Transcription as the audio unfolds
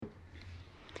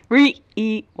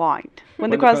Rewind. When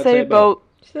the crowd say boat.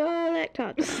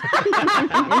 Selector.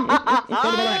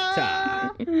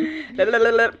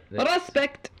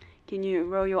 Respect. Can you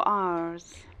roll your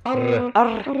R's? Arr.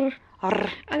 Arr. Arr.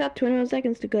 I got 21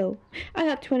 seconds to go. I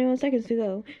got 21 seconds to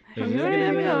go. Let's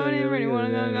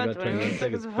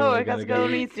go.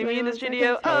 Needs to be in the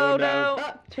studio. Oh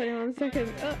no. 21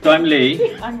 seconds. So I'm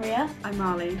Lee. I'm Ria. I'm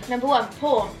Marley. Number 1,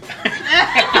 porn.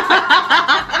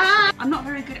 I'm not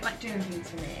very good at doing things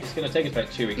for me. It's going to take us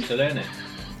about 2 weeks to learn it.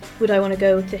 Would I want to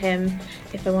go to him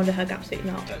if I wanted to hug?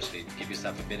 Absolutely not. Actually, give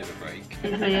yourself a bit of a break.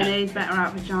 His mayonnaise better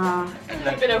out of jar.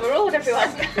 I've been overruled, everyone.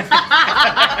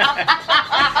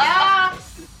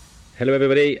 Hello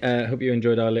everybody, hope you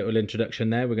enjoyed our little introduction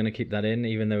there. We're going to keep that in,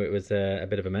 even though it was a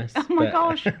bit of a mess. Oh my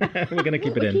gosh. We're going to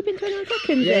keep it We're in. keeping 21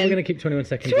 seconds Yeah, in. we're going to keep 21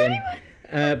 seconds in.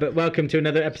 But welcome to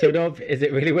another episode of Is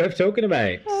It Really Worth Talking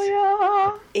About?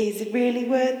 Oh Is it really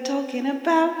worth talking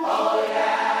about?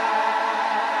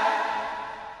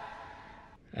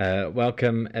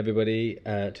 Welcome everybody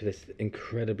to this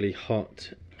incredibly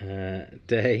hot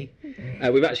day.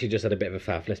 We've actually just had a bit of a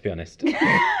faff, let's be honest.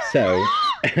 So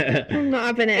I'm not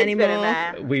having it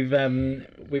anymore. we've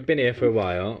been here for a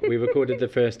while. We recorded the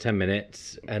first 10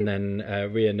 minutes and then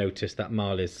Ria noticed that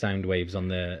Marley's sound waves on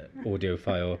the audio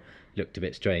file looked a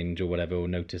bit strange or whatever, or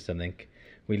noticed something.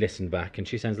 We listened back and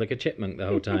she sounds like a chipmunk the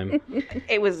whole time.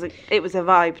 It was a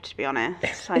vibe, to be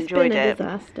honest. I enjoyed It's been a it.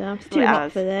 disaster. I'm too It hot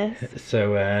has. for this.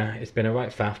 So it's been a right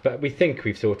faff, but we think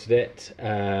we've sorted it.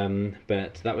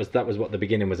 But that was what the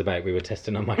beginning was about. We were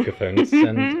testing our microphones,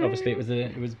 and obviously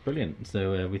it was brilliant.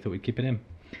 So we thought we'd keep it in.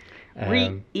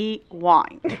 Rewind.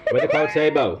 With the crowd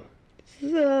table.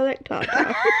 Selector.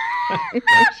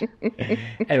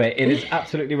 Anyway, it is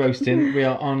absolutely roasting. We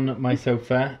are on my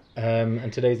sofa,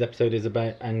 and today's episode is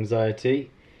about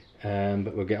anxiety.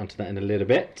 But we'll get onto that in a little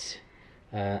bit.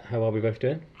 How are we both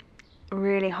doing?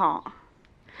 Really hot.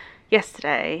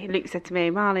 Yesterday, Luke said to me,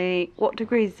 Marley, what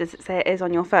degrees does it say it is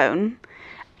on your phone?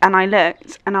 And I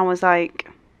looked and I was like,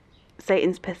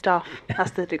 Satan's pissed off.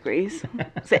 That's the degrees.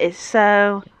 So it is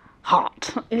so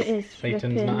hot. It is. Satan's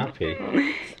flipping not happy. hot.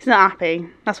 It's not happy.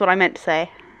 That's what I meant to say.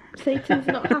 Satan's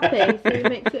not happy, so he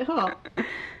makes it hot.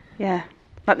 Yeah.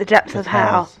 Like the depths of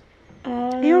hell.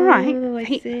 Are you I alright?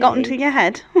 He see. got into your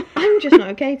head. I'm just not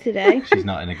okay today. She's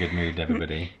not in a good mood,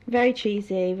 everybody. Very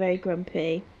cheesy, very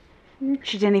grumpy.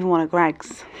 She didn't even want a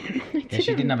Greg's. Yeah,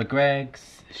 she didn't have a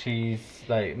Greg's. She's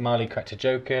like, Marley cracked a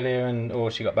joke earlier,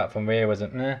 and she got back from Ria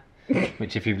wasn't there.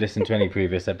 Which, if you've listened to any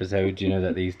previous episode, you know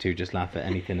that these two just laugh at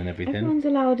anything and everything. Everyone's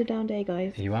allowed a down day,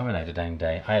 guys. You are allowed a down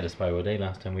day. I had a spiral day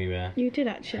last time we were You did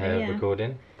actually, yeah.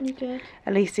 recording. You did.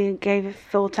 At least he gave a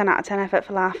full 10 out of 10 effort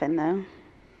for laughing, though.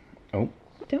 Oh.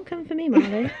 Don't come for me,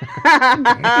 Marley.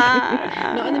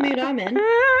 Not in the mood I'm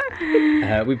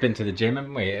in. We've been to the gym,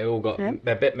 haven't we? It all got Yep.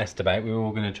 a bit messed about. We were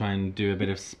all going to try and do a bit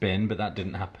of spin, but that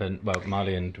didn't happen. Well,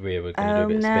 Marley and Ria were going to do a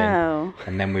bit of no. spin.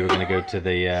 And then we were going to go to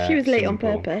the She was late on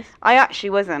swimming pool. purpose. I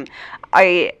actually wasn't.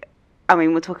 I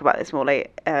mean, we'll talk about this more later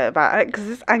about it because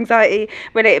it's anxiety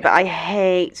related, but I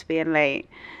hate being late.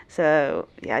 So,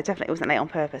 yeah, I definitely wasn't late on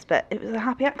purpose, but it was a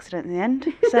happy accident in the end.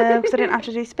 So, because I didn't have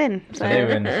to do spin. So they were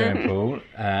in the swimming pool,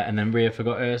 and then Ria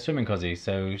forgot her swimming cosy,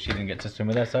 so she didn't get to swim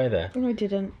with us either. No, I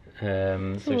didn't.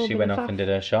 So all she been went a off faff. and did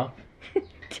her shop.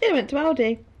 I went to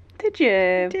Aldi. Did you?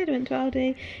 I went to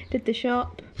Aldi, did the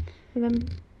shop, and then,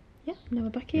 yeah, now we're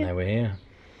back here. Now we're here.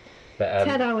 But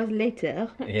 10 hours later.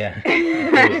 yeah,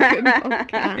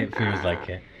 Podcast. it feels like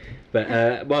it.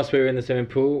 But whilst we were in the swimming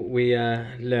pool, we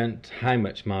learnt how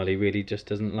much Marley really just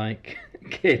doesn't like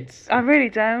kids. I really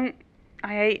don't.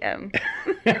 I hate them.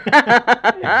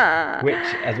 Which,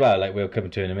 as well, like we'll come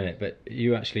to in a minute, but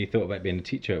you actually thought about being a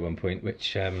teacher at one point,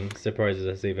 which surprises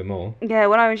us even more. Yeah,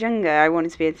 when I was younger, I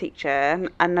wanted to be a teacher,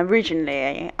 and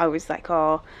originally I was like,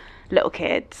 oh, little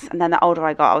kids, and then the older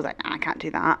I got, I was like, nah, I can't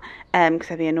do that, because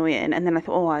that'd be annoying. And then I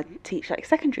thought, oh, I'd teach like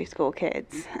secondary school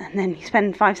kids, and then you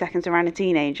spend 5 seconds around a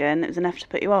teenager, and it was enough to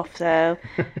put you off. So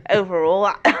overall,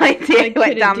 that idea went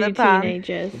Couldn't down do the pan.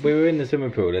 teenagers. We were in the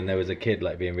swimming pool and there was a kid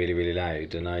like being really, really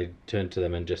loud, and I turned to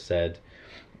them and just said,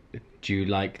 do you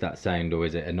like that sound, or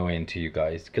is it annoying to you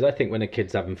guys? Because I think when a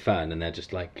kid's having fun and they're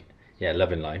just like, yeah,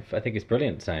 loving life, I think it's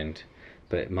brilliant sound.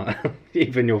 But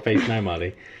even your face now,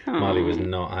 Marley. Marley was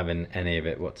not having any of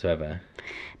it whatsoever.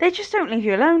 They just don't leave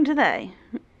you alone, do they?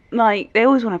 like they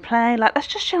always want to play. Like, let's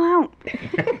just chill out.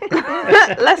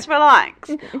 Let's relax.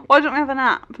 Why don't we have a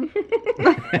nap? All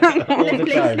Let's the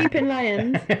play time. Sleeping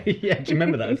Lions. Yeah, do you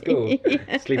remember that at school?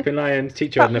 Yeah. Sleeping Lions.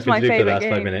 Teacher had That was nothing to my do for the last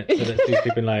favourite 5 game. minutes, so let's do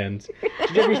Sleeping Lions.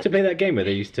 Did you ever used to play that game where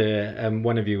they used to,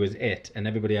 one of you was it, and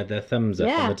everybody had their thumbs up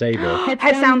Yeah. on the table? Heads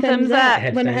down, thumbs up.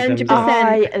 Heads down, 100%. thumbs up.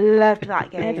 I loved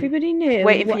that game. Everybody knew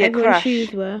Waiting for what your everyone's crush.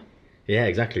 shoes were. Yeah,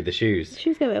 exactly, the shoes.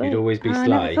 Shoes go away. You'd always be I never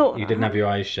sly. thought You of didn't that. have your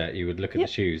eyes shut. You would look at Yep.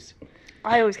 the shoes.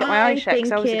 I always get my eyes shut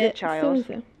because I was a good it's child.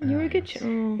 so- You were a good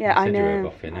child. Yeah, I You said you were know.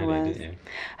 boffin I earlier, was. didn't you?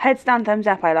 Heads down, thumbs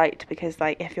up. I liked because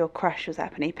like if your crush was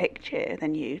up and he picked you,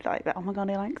 then you like, oh my god,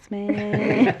 he likes me.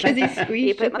 Because he He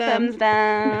squeezed put your my thumbs. thumbs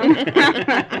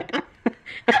down.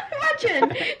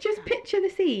 Imagine, just picture the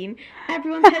scene.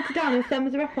 Everyone's heads down and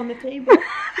thumbs are up on the table.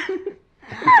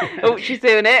 Oh, she's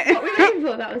doing What it. we waiting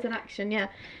for? That was an action, yeah.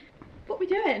 What we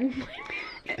doing?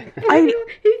 I-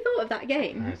 Who thought of that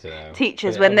game? I don't know.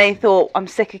 Teachers But when they thought I'm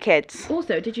sick of kids.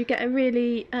 Also, did you get a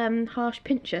really harsh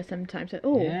pincher sometimes? Like,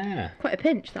 oh, Yeah. quite a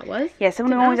pinch that was. Yeah,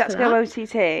 someone Didn't always had ask to for go that.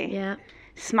 OTT. Yeah,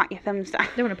 Smack your thumbs down.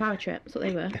 they were on a power trip. That's what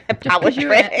they were. Power 'cause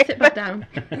you're it, trip. sit back down.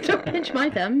 Don't pinch my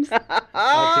thumbs.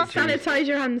 Our teacher used- Sanitize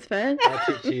your hands first. our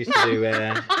teacher used to do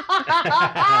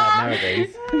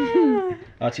nowadays.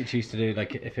 Our teacher used to do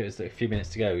like if it was a few minutes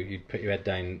to go, you'd put your head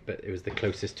down, but it was the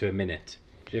closest to a minute.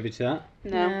 Did you ever do that?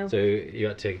 No. So you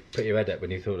had to put your head up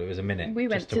when you thought it was a minute. We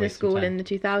went just to the waste some school time. in the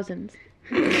 2000s.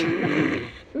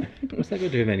 What's that got to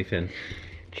do with anything?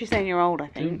 She's saying you're old, I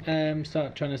think. Don't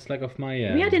start trying to slag off my.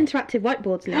 We had interactive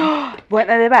whiteboards. Liam. Weren't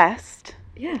they the best?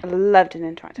 Yeah. I loved an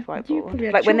interactive probably whiteboard.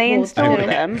 had Like when they chalkboards installed too.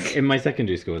 them. In my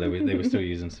secondary school, they were still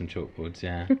using some chalkboards.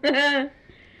 Yeah.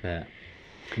 But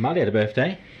Molly had a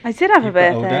birthday. I did have a You've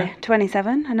got birthday. older?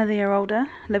 27, another year older.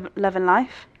 Loving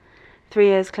life. 3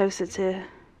 years closer to.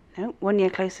 No, 1 year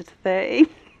closer to 30.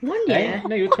 1 Hey? year.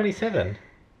 No, you're 27.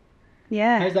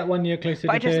 Yeah. How's that 1 year closer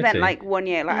But I to just 30? meant like 1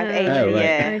 year, like I've Oh, aged right. a I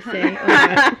year. see.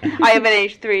 Alright. I haven't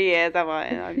aged 3 years, have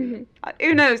I?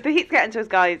 Who knows? The heat's getting to us,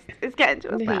 guys. It's getting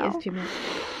to us The now. heat is too much.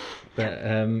 But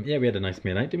yeah, we had a nice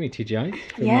meal out, didn't we? TGI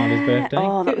for Yeah. Molly's birthday.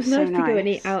 Oh, that It was so nice to go and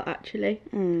eat out, actually.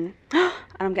 Mm. And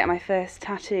I'm getting my first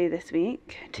tattoo this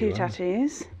week. 2 You are.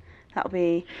 tattoos. That'll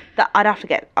be that. I'm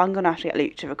gonna have to get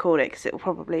Luke to record it because it will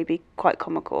probably be quite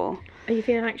comical. Are you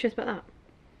feeling anxious about that?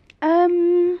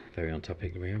 Very on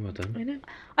topic, Maria. Well done. I know.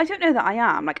 I don't know that I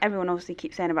am. Like everyone obviously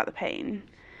keeps saying about the pain.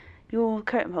 Your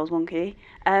curtain pole's wonky.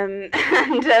 And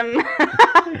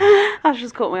that's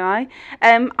just caught my eye.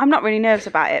 I'm not really nervous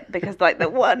about it because like the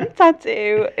one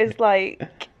tattoo is like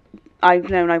I've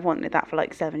wanted that for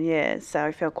like 7 years, so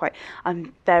I feel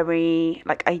I'm very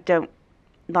like I don't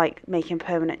like making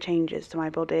permanent changes to my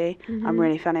body. I'm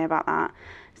really funny about that,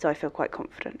 so I feel quite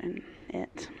confident in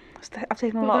it. I've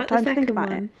taken a What lot of about time the to think second about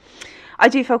one? it. I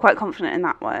do feel quite confident in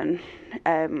that one.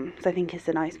 So I think it's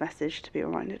a nice message to be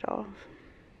reminded of.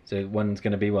 So one's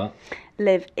going to be what?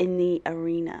 Live in the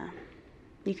arena.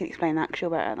 You can explain that because you're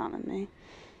better at that than me.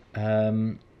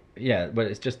 Yeah, well,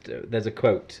 it's just there's a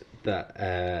quote that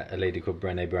a lady called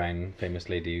Brené Brown, famous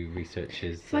lady who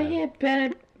researches. If I hear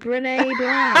Brené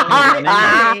Brown,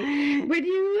 when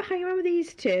you hang around with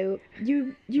these two,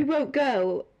 you won't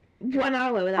go 1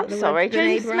 hour without I'm the sorry, word Brené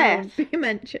James Brown Smith. being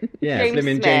mentioned. yeah, James Slim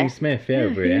and Smith. James Smith, yeah,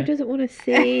 over Who here. doesn't want to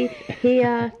see,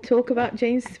 hear, talk about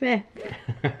James Smith?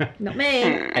 Not me.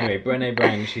 Anyway, Brené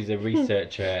Brown, she's a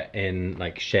researcher in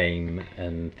like shame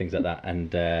and things like that, and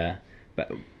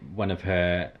but one of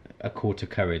her A Call to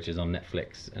Courage is on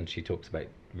Netflix, and she talks about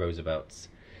Roosevelt's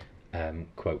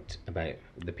quote about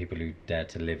the people who dare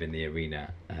to live in the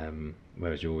arena,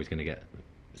 whereas you're always going to get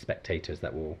spectators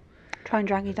that will Try and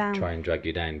drag you down. try and drag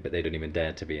you down, but they don't even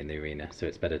dare to be in the arena. So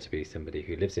it's better to be somebody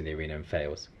who lives in the arena and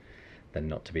fails than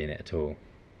not to be in it at all.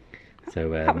 So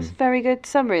That was a very good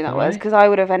summary, that All was, right. because I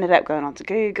would have ended up going on to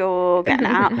Google, getting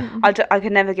it out. I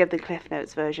could never give the Cliff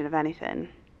Notes version of anything.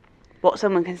 What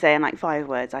someone can say in like 5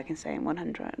 words, I can say in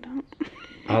 100.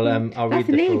 I'll read That's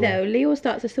the Lee full. though. Lee always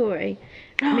starts a story.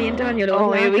 Me and Daniel Oh,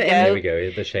 always here we laugh go. at There him. we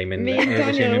go. The shame in Me and the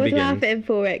Daniel shame always laugh begins. at him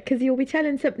for it because he'll be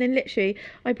telling something. Literally,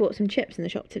 I bought some chips in the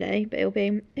shop today, but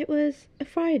it was a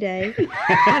Friday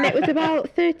and it was about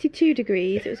 32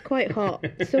 degrees. It was quite hot.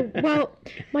 So, well,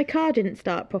 my car didn't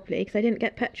start properly because I didn't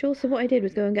get petrol. So what I did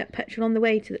was go and get petrol on the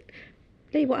way to the...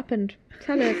 Lee, what happened?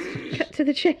 Tell us. Cut to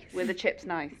the chase. Were the chips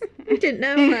nice? We didn't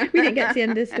know. We didn't get to the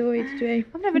end of the story, did we?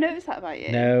 I've never noticed that about you.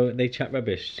 No, they chat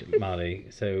rubbish, Marley.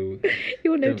 So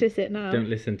You'll notice it now. don't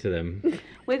listen to them.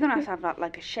 We're going to have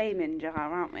like a shaming jar,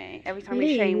 aren't we? Every time Lee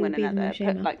we shame will one be the another,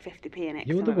 shamer. put like 50p in it. 'cause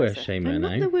You're the I'm worst upset. shamer I'm now.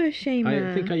 not the worst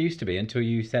shamer. I think I used to be until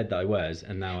you said that I was,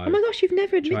 and now Oh I've my gosh, you've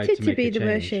never tried admitted to make be a the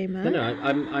worst change. shamer. No,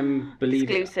 I'm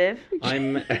believing. Exclusive.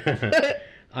 I'm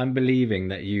I'm believing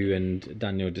that you and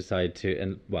Daniel decide to,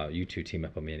 and well, you two team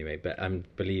up on me anyway. But I'm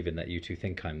believing that you two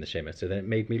think I'm the shamer. So then it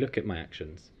made me look at my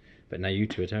actions. But now you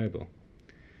two are terrible.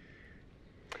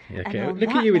 Yeah, okay. And on Look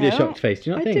at that you with your note, shocked face. Do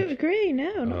you not I think? don't agree,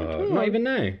 no, not at all. Not even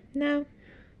now. No.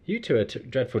 You two are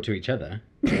dreadful to each other.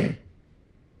 Do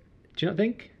you not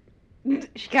think?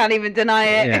 She can't even deny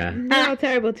it. Yeah. They are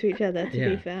terrible to each other, to Yeah.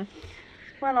 be fair.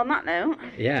 Well, on that note,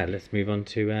 Yeah. Let's move on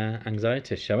to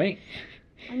anxiety, shall we?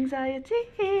 anxiety.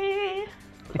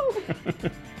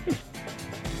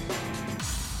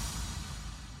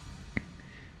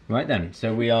 Right then,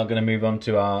 so we are going to move on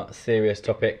to our serious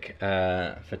topic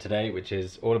for today, which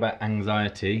is all about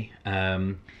anxiety,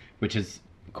 which has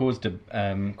caused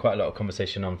quite a lot of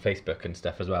conversation on Facebook and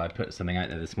stuff as well. I put something out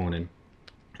there this morning,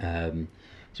 so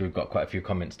we've got quite a few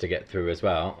comments to get through as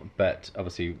well. But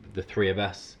obviously, the three of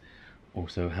us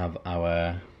also have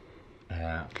our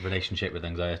relationship with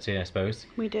anxiety, I suppose.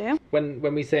 We do. When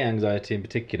we say anxiety in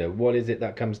particular, what is it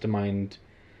that comes to mind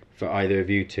for either of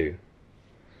you two?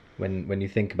 When you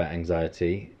think about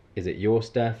anxiety, is it your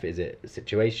stuff? Is it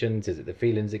situations? Is it the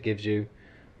feelings it gives you?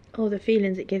 All the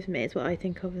feelings it gives me is what I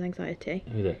think of as anxiety.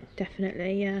 Is it?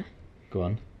 Definitely, yeah. Go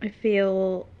on. I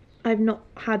feel I've not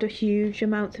had a huge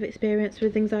amount of experience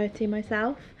with anxiety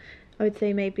myself. I would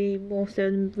say maybe more so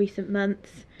in recent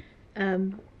months,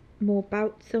 more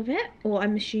bouts of it, or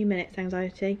I'm assuming it's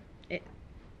anxiety.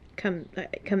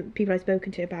 People I've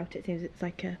spoken to about it seems it's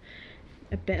like a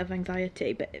bit of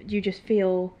anxiety, but you just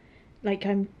feel like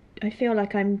I feel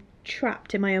like I'm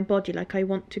trapped in my own body, like I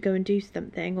want to go and do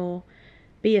something or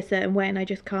be a certain way and I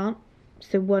just can't.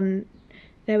 So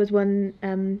there was one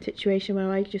situation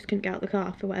where I just couldn't get out the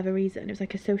car for whatever reason. It was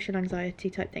like a social anxiety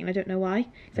type thing. I don't know why,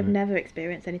 because I've never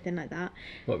experienced anything like that.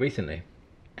 What, recently?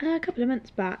 A couple of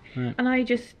months back. Right. And I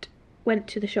just went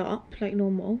to the shop like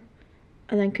normal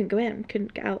and then couldn't go in,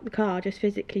 couldn't get out the car, just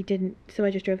physically didn't, so I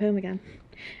just drove home again.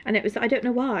 And it was, I don't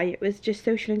know why, it was just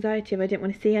social anxiety of I didn't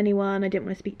want to see anyone, I didn't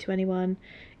want to speak to anyone,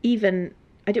 even,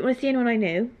 I didn't want to see anyone I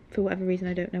knew, for whatever reason,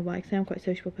 I don't know why, because I'm quite a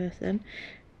sociable person.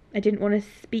 I didn't want to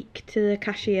speak to the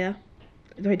cashier,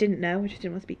 though I didn't know, I just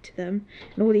didn't want to speak to them,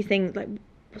 and all these things,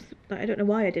 I don't know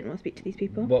why I didn't want to speak to these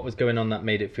people. What was going on that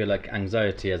made it feel like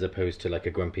anxiety as opposed to like a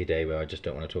grumpy day where I just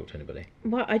don't want to talk to anybody?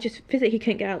 Well, I just physically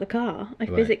couldn't get out of the car. I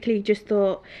Right. physically just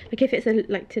thought, like, if it's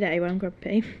like today when I'm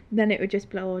grumpy, then it would just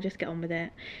be like, oh, I'll just get on with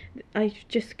it. I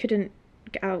just couldn't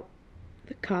get out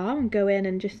the car and go in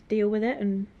and just deal with it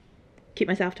and keep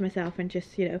myself to myself and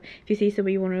just, if you see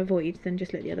somebody you want to avoid, then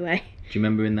just look the other way. Do you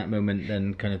remember in that moment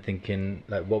then kind of thinking,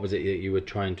 like, what was it that you were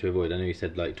trying to avoid? I know you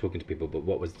said, like, talking to people, but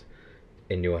what was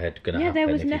in your head going to happen There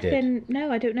was if you did? nothing,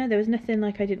 no, I don't know. There was nothing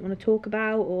like I didn't want to talk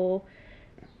about or,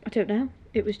 I don't know.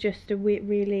 It was just a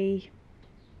really,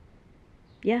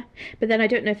 yeah. But then I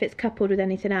don't know if it's coupled with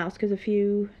anything else because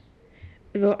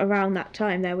around that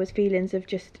time there was feelings of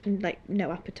just like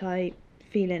no appetite,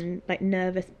 feeling like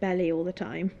nervous belly all the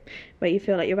time, where you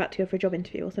feel like you're about to go for a job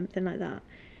interview or something like that.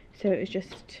 So it was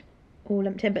just all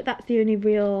lumped in. But that's the only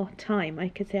real time I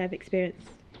could say I've experienced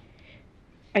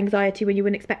anxiety when you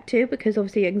wouldn't expect to, because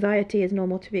obviously anxiety is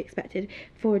normal to be expected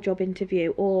for a job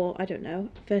interview or I don't know,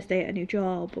 first day at a new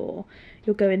job, or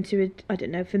you'll go into I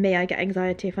don't know, for me I get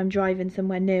anxiety if I'm driving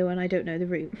somewhere new and I don't know the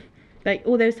route. Like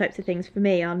all those types of things for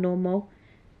me are normal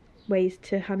ways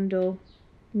to handle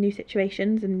new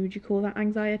situations. And would you call that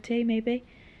anxiety maybe?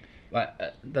 Well,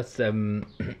 that's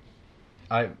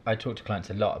I talk to clients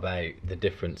a lot about the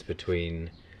difference between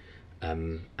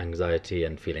anxiety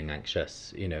and feeling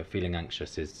anxious. Feeling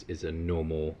anxious is a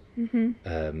normal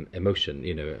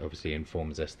emotion. Obviously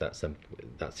informs us that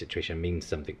that situation means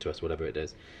something to us, whatever it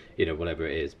is. Whatever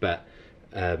it is. But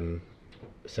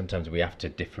sometimes we have to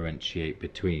differentiate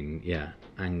between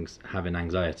having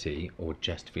anxiety or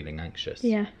just feeling anxious.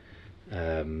 Yeah.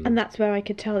 And that's where I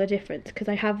could tell the difference, because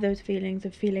I have those feelings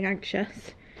of feeling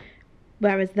anxious,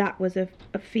 whereas that was a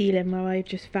feeling where I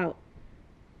just felt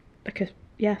like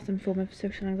some form of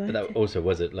social anxiety. But that also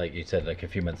was it, like you said, like a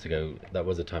few months ago, that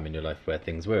was a time in your life where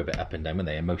things were a bit up and down, when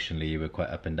they emotionally you were quite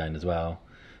up and down as well.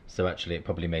 So actually it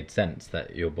probably made sense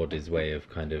that your body's way of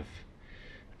kind of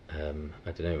I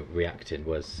don't know, reacting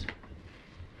was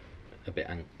a bit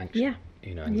anxious,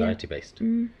 anxiety based.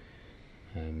 Mm.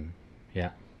 Yeah.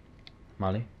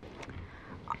 Marley?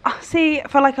 See,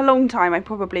 for like a long time, I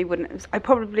probably wouldn't. I'd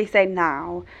probably say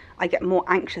now I get more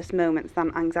anxious moments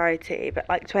than anxiety. But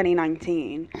like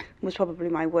 2019 was probably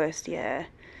my worst year.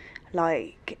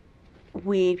 Like,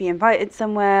 we'd be invited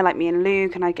somewhere, like me and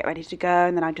Luke, and I'd get ready to go,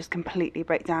 and then I'd just completely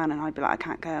break down, and I'd be like, I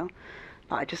can't go.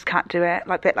 Like, I just can't do it.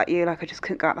 Like, a bit like you, like I just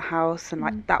couldn't go out the house, and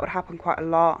like that would happen quite a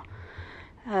lot.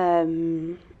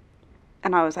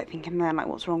 And I was like thinking then, like,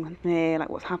 what's wrong with me? Like,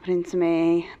 what's happening to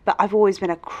me? But I've always been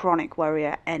a chronic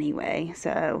worrier anyway.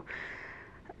 So,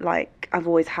 like, I've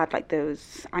always had like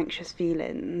those anxious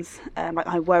feelings. Like,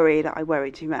 I worry that I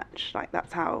worry too much. Like,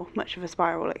 that's how much of a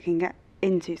spiral it can get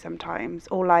into sometimes.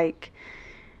 Or like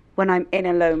when I'm in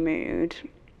a low mood.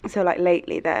 So like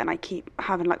lately then I keep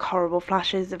having like horrible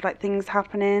flashes of like things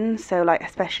happening. So like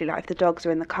especially like if the dogs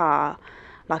are in the car,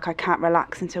 like I can't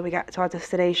relax until we get to our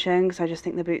destination because I just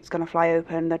think the boot's going to fly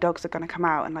open, the dogs are going to come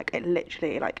out, and like it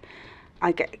literally like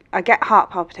I get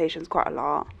heart palpitations quite a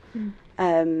lot.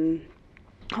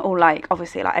 Or like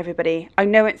obviously like everybody, I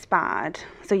know it's bad,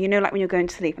 so you know like when you're going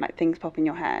to sleep and like things pop in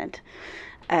your head,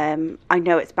 I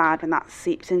know it's bad when that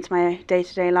seeps into my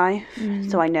day-to-day life.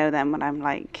 So I know then when I'm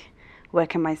like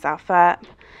working myself up.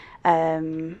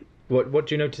 What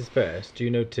do you notice first? Do you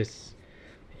notice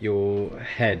your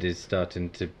head is starting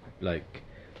to like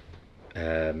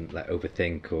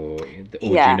overthink, or do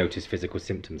you notice physical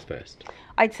symptoms first?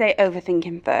 I'd say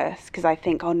overthinking first, because I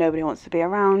think, oh, nobody wants to be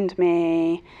around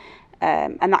me,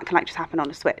 and that can like just happen on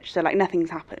a switch. So like nothing's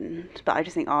happened, but I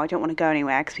just think, oh, I don't want to go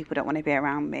anywhere because people don't want to be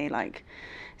around me. Like,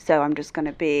 so I'm just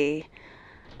gonna be.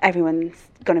 Everyone's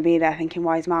gonna be there thinking,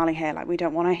 why is Marley here? Like, we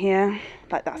don't want her here.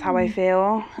 Like, that's how I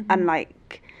feel. And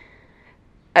like,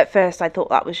 at first I thought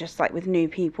that was just like with new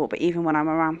people, but even when I'm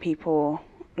around people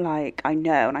like I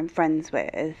know and I'm friends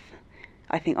with,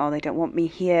 I think, oh, they don't want me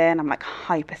here, and I'm like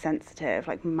hypersensitive,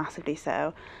 like massively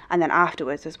so. And then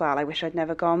afterwards as well, I wish I'd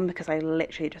never gone, because I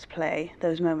literally just play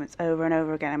those moments over and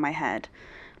over again in my head.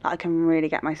 Like, I can really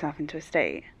get myself into a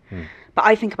state. But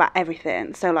I think about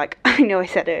everything. So like, I know I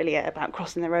said earlier about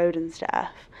crossing the road and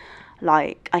stuff.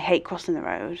 Like, I hate crossing the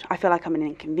road. I feel like I'm an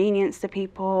inconvenience to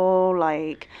people.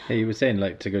 Like, yeah, you were saying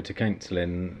like to go to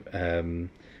counselling,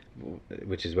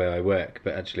 which is where I work,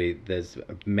 but actually there's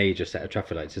a major set of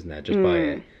traffic lights, isn't there, just by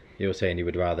it. You're saying you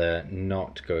would rather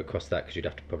not go across that because you'd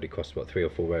have to probably cross, what, 3 or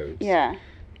 4 roads? Yeah.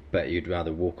 But you'd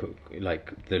rather walk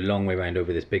like the long way round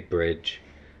over this big bridge,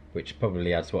 which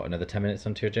probably adds, what, another 10 minutes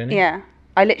onto your journey? Yeah.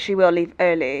 I literally will leave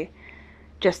early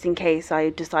just in case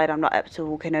I decide I'm not up to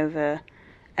walking over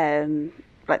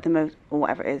like the most, or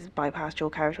whatever it is, bypass dual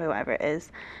carriageway, whatever it is.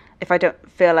 If I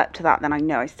don't feel up to that, then I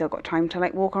know I still got time to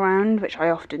like walk around, which I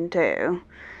often do.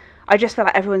 I just feel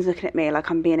like everyone's looking at me like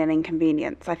I'm being an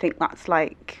inconvenience. I think that's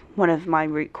like one of my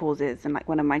root causes, and like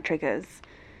one of my triggers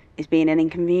is being an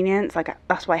inconvenience. Like,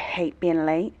 that's why I hate being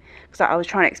late. Because I was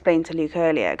trying to explain to Luke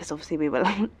earlier, because obviously we were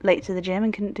late to the gym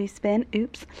and couldn't do spin.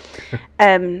 Oops.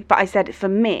 But I said, for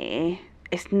me,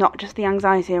 it's not just the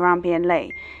anxiety around being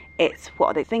late. It's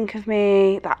what they think of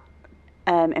me. That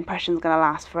impression's going to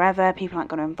last forever. People aren't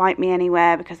going to invite me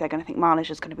anywhere because they're going to think Marla's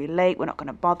just going to be late. We're not going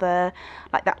to bother.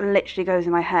 Like, that literally goes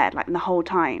in my head, like, the whole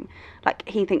time. Like,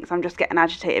 he thinks I'm just getting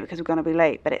agitated because we're going to be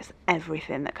late, but it's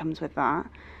everything that comes with that.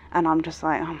 And I'm just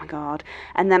like, oh my God.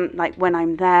 And then like when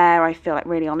I'm there, I feel like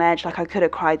really on edge. Like, I could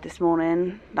have cried this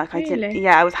morning. Like, I did.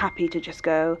 Yeah, I was happy to just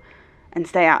go and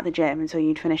stay out of the gym until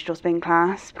you'd finished your spin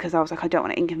class, because I was like, I don't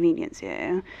want to inconvenience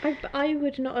you. I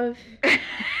would not have.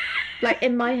 Like,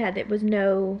 in my head, it was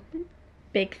no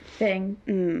big thing,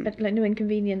 like no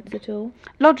inconvenience at all.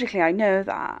 Logically, I know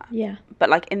that. Yeah. But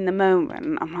like in the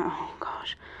moment, I'm like, oh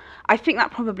gosh. I think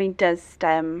that probably does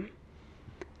stem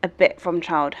a bit from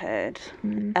childhood,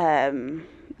 and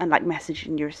like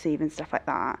messaging you receive and stuff like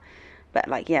that. But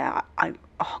like, yeah, I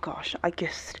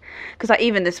just, because like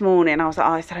even this morning I was like,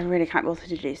 I said I really can't bother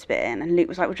to do spin, and Luke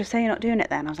was like, well, just say you're not doing it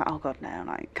then. I was like, oh God, no,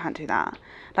 like, can't do that.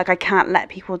 Like, I can't let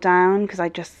people down, because I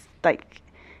just, like,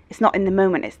 it's not in the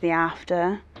moment, it's the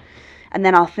after. And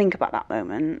then I'll think about that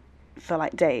moment for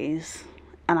like days,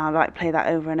 and I'll like play that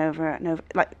over and over and over.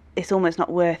 Like, it's almost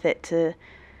not worth it to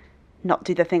not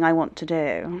do the thing I want to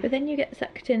do. But then you get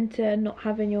sucked into not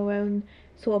having your own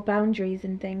sort of boundaries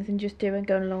and things, and just going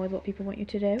along with what people want you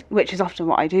to do. Which is often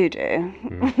what I do,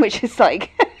 which is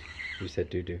like... You said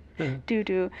do. Do.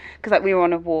 Because like we were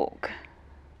on a walk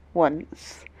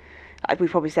once. Like, we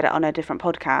probably said it on a different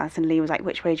podcast, and Lee was like,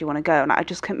 which way do you want to go? And I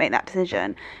just couldn't make that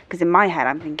decision, because in my head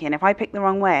I'm thinking, if I pick the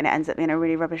wrong way and it ends up being a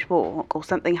really rubbish walk, or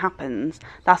something happens,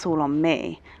 that's all on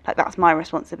me. Like, that's my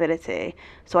responsibility.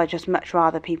 So I just much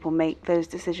rather people make those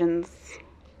decisions,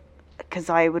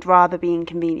 because I would rather be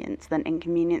inconvenienced than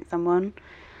inconvenience someone.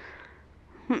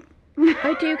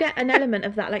 I do get an element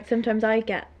of that. Like sometimes I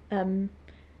get like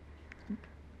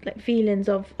feelings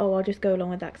of, oh, I'll just go along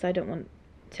with that because I don't want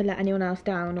to let anyone else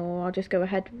down, or I'll just go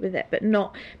ahead with it, but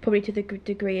not probably to the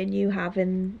degree and you have,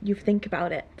 and you think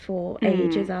about it for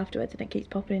ages afterwards, and it keeps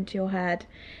popping into your head.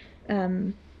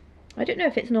 I don't know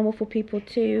if it's normal for people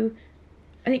to.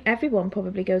 I think everyone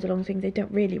probably goes along with things they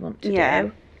don't really want to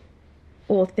do,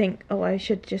 or think, oh, I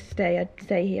should just stay. I'd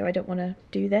stay here. I don't want to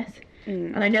do this.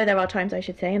 And I know there are times I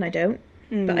should say, and I don't.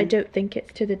 But I don't think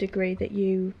it's to the degree that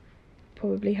you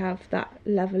probably have that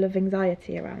level of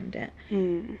anxiety around it.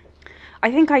 I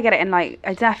think I get it in, like,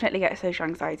 I definitely get social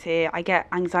anxiety. I get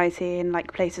anxiety in,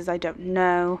 like, places I don't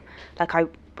know. Like I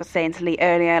was saying to Lee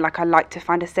earlier, like, I like to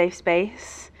find a safe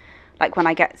space. Like, when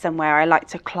I get somewhere, I like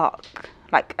to clock,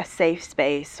 like, a safe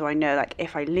space, so I know, like,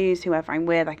 if I lose whoever I'm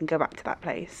with, I can go back to that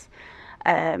place.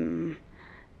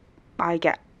 I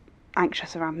get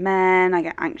anxious around men. I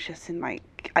get anxious in, like,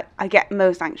 I get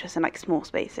most anxious in, like, small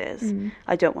spaces.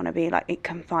 I don't want to be, like,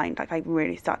 confined. Like, I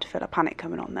really start to feel a panic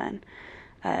coming on then.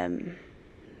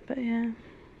 But yeah,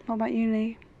 what about you,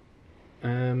 Lee?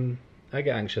 I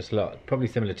get anxious a lot, probably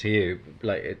similar to you.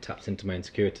 Like, it taps into my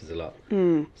insecurities a lot.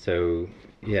 So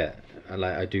yeah,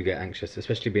 I do get anxious,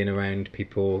 especially being around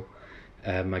people.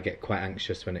 I get quite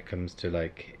anxious when it comes to,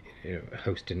 like, you know,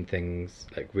 hosting things,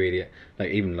 like, really, like,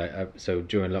 even like so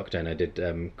during lockdown I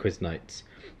did quiz nights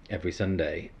every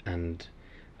Sunday, and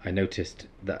I noticed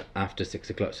that after 6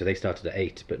 o'clock, so they started at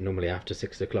 8, but normally after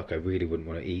 6 o'clock I really wouldn't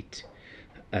want to eat.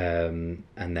 And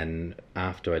then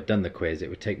after I'd done the quiz, it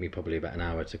would take me probably about an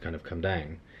hour to kind of come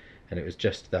down. And it was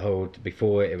just the whole,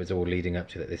 before it was all leading up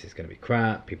to that this is going to be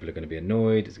crap, people are going to be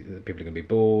annoyed, people are going to be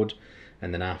bored.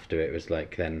 And then after it was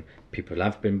like, then people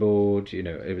have been bored, you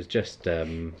know, it was just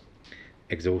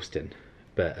exhausting.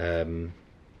 But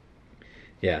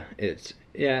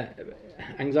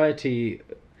anxiety,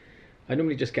 I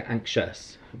normally just get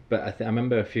anxious. But I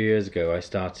remember a few years ago I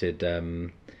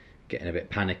started getting a bit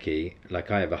panicky.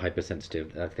 Like, I have a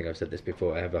hypersensitive, I think I've said this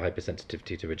before, I have a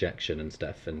hypersensitivity to rejection and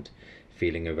stuff, and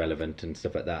feeling irrelevant and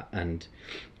stuff like that. And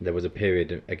there was a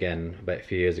period, again, about a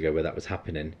few years ago, where that was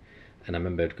happening. And I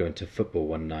remember going to football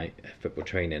one night, football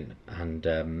training, and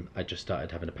I just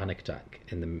started having a panic attack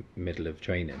in the middle of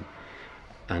training.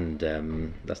 And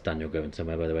that's Daniel going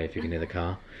somewhere, by the way, if you can hear the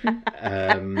car.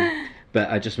 But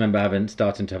I just remember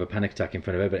starting to have a panic attack in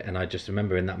front of everybody, and I just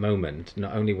remember in that moment,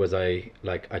 not only was I,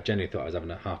 like, I genuinely thought I was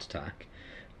having a heart attack,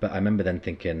 but I remember then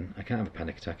thinking, I can't have a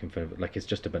panic attack in front of, like, it's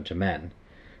just a bunch of men.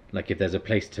 Like, if there's a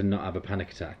place to not have a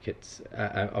panic attack, it's,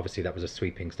 obviously that was a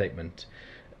sweeping statement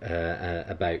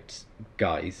about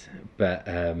guys, but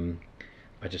I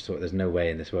just thought there's no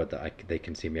way in this world that they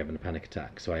can see me having a panic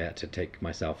attack, so I had to take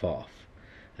myself off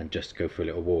and just go for a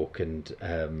little walk, and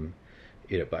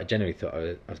you know, but I generally thought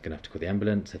I was going to have to call the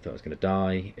ambulance. I thought I was going to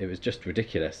die. It was just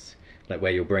ridiculous, like,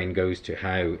 where your brain goes to,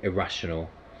 how irrational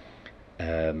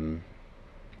you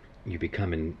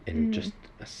become in just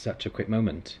such a quick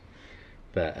moment.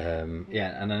 But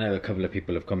yeah, and I know a couple of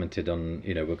people have commented on,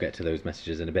 you know, we'll get to those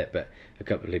messages in a bit, but a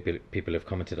couple of people have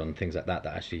commented on things like that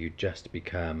actually you just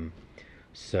become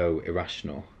so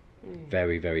irrational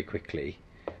very, very quickly.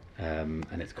 And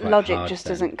it's quite Logic hard just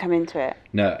then. doesn't come into it.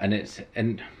 No, and it's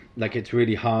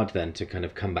really hard then to kind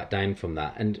of come back down from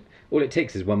that. And all it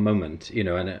takes is one moment, you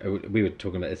know. And we were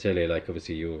talking about this earlier. Like,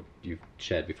 obviously you've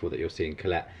shared before that you're seeing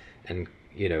Colette, and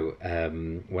you know,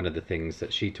 one of the things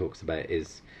that she talks about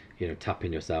is, you know,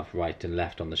 tapping yourself right and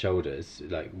left on the shoulders,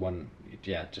 like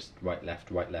just right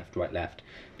left,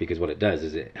 because what it does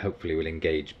is it hopefully will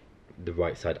engage the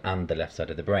right side and the left side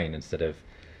of the brain, instead of,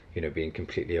 you know, being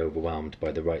completely overwhelmed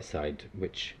by the right side,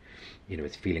 which, you know,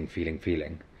 is feeling.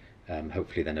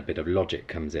 Hopefully then a bit of logic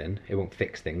comes in. It won't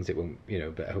fix things, it won't, you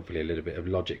know, but hopefully a little bit of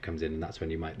logic comes in, and that's when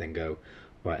you might then go,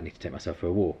 right, I need to take myself for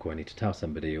a walk, or I need to tell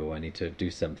somebody, or I need to do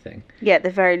something. Yeah, at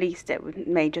the very least it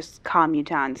may just calm you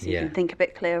down so you can think a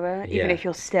bit clearer, even if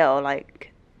you're still,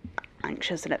 like,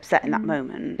 anxious and upset in that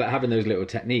moment. But having those little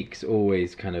techniques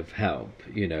always kind of help,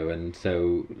 you know. And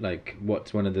so, like,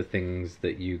 what's one of the things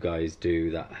that you guys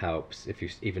do that helps if you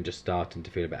even just starting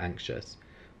to feel a bit anxious?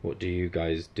 What do you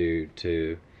guys do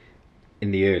to,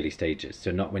 in the early stages, so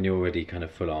not when you're already kind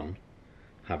of full on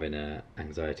having a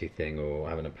anxiety thing or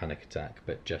having a panic attack,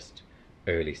 but just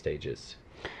early stages?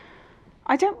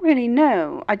 I don't really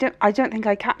know. I don't think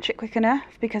I catch it quick enough,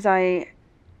 because I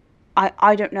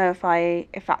don't know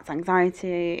if that's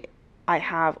anxiety I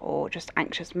have or just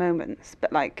anxious moments,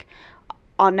 but, like,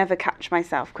 I'll never catch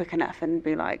myself quick enough and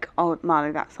be like, oh,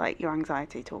 Marley, that's, like, your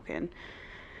anxiety talking.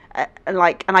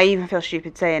 Like, and I even feel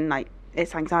stupid saying, like,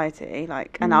 it's anxiety,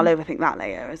 like, and I'll overthink that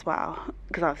later as well,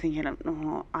 because I'm thinking,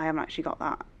 oh, I haven't actually got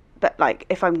that But like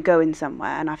if I'm going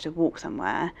somewhere and I have to walk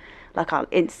somewhere, like I'll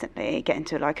instantly get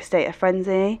into like a state of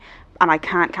frenzy, and I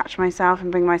can't catch myself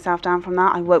and bring myself down from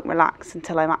that. I won't relax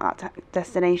until I'm at that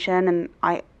destination, and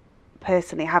I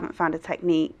personally haven't found a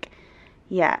technique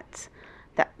yet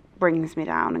that brings me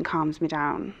down and calms me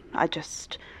down. I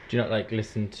just... Do you not like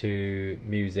listen to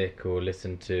music or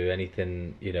listen to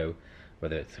anything, you know,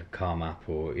 whether it's a calm app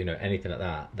or, you know, anything like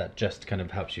that just kind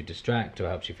of helps you distract or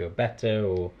helps you feel better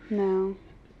or... No.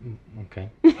 Okay.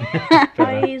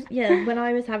 When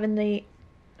I was having the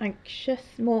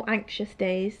more anxious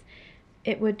days,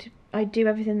 I'd do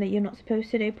everything that you're not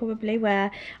supposed to do, probably,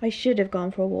 where I should have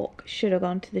gone for a walk, should have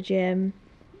gone to the gym,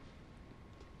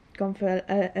 gone for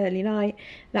an early night.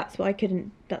 That's what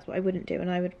I wouldn't do, and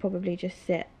I would probably just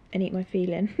sit and eat my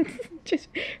feelings, just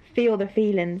feel the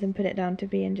feelings and put it down to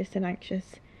being just an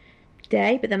anxious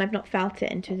day. But then I've not felt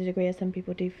it into the degree as some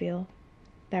people do feel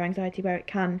their anxiety, where it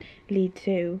can lead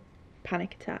to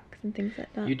panic attacks and things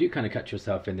like that. You do kind of catch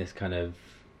yourself in this kind of,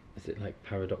 is it like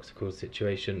paradoxical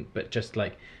situation, but just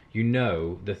like, you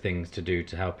know the things to do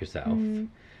to help yourself,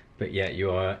 but yet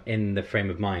you are in the frame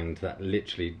of mind that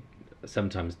literally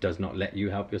sometimes does not let you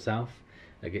help yourself.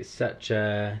 Like it's such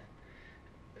a...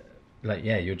 Like,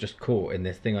 yeah, you're just caught in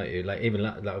this thing, like you, like even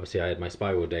like obviously I had my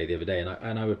spiral day the other day,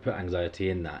 and I would put anxiety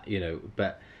in that, you know,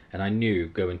 and I knew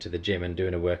going to the gym and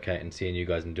doing a workout and seeing you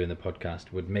guys and doing the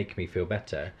podcast would make me feel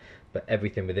better, but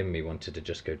everything within me wanted to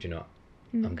just go, do you know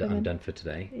what? I'm done for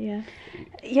today. Yeah,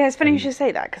 it's funny you should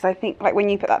say that, because I think like when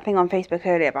you put that thing on Facebook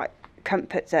earlier about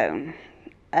comfort zone,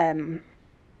 I'm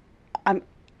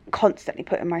constantly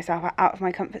putting myself out of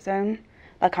my comfort zone.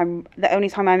 Like the only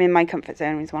time I'm in my comfort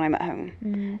zone is when I'm at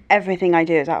home. Everything I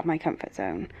do is out of my comfort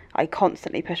zone. I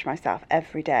constantly push myself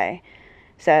every day.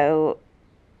 So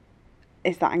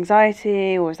is that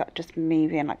anxiety, or is that just me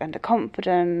being like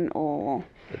underconfident, or...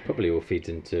 It probably all feeds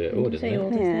into all, doesn't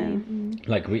it? Yeah.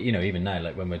 Like we, you know, even now,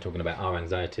 like when we're talking about our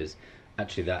anxieties,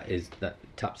 actually that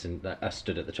taps in that us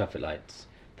stood at the traffic lights.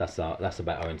 That's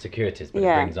about our insecurities, but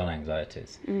it brings on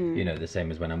anxieties. You know, the same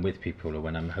as when I'm with people or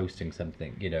when I'm hosting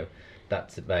something. You know,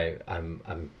 that's about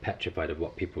I'm petrified of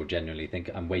what people genuinely think.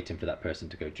 I'm waiting for that person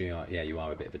to go, "Do you know, yeah, you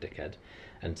are a bit of a dickhead,"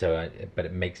 and so but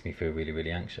it makes me feel really,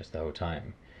 really anxious the whole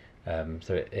time.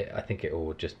 So I think it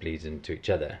all just bleeds into each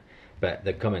other. But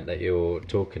the comment that you're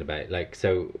talking about, like,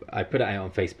 so I put it out on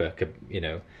Facebook, you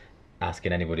know,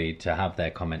 asking anybody to have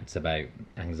their comments about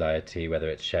anxiety, whether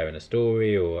it's sharing a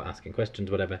story or asking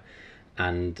questions, whatever.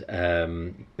 And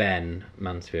Ben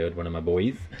Mansfield, one of my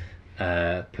boys,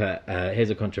 put,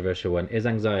 here's a controversial one. Is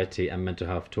anxiety and mental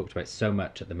health talked about so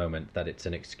much at the moment that it's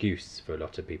an excuse for a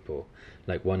lot of people?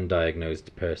 Like one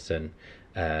diagnosed person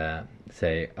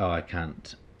say, oh, I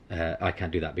can't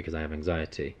do that because I have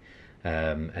anxiety.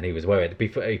 And he was worried.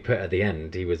 Before he put at the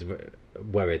end, he was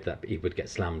worried that he would get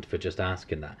slammed for just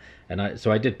asking that. And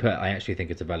I did put, I actually think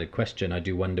it's a valid question. I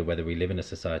do wonder whether we live in a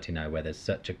society now where there's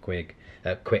such a quick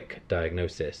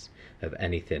diagnosis of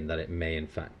anything that it may in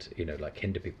fact, you know, like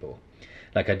hinder people.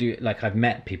 Like I've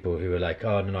met people who are like,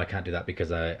 oh no, I can't do that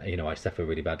because I suffer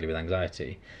really badly with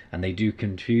anxiety, and they do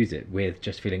confuse it with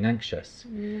just feeling anxious,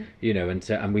 you know,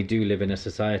 and we do live in a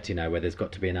society now where there's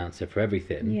got to be an answer for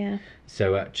everything. Yeah.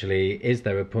 So actually, is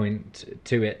there a point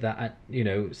to it that, you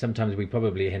know, sometimes we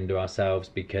probably hinder ourselves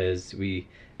because we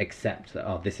accept that,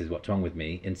 oh, this is what's wrong with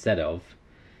me, instead of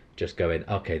just going,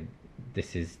 okay,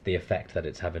 this is the effect that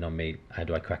it's having on me, how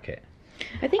do I crack it?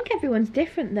 I think everyone's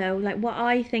different though. Like what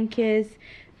I think is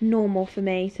normal for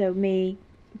me, so me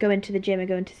going to the gym and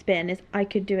going to spin, is I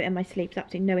could do it in my sleep. It's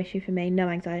absolutely no issue for me, no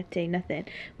anxiety, nothing.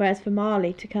 Whereas for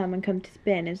Marley to come to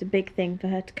spin, it was a big thing for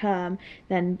her to come.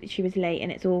 Then she was late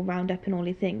and it's all round up and all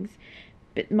these things.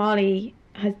 But Marley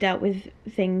has dealt with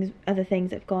other things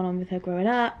that have gone on with her growing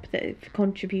up that have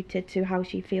contributed to how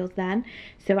she feels then.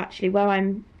 So actually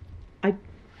I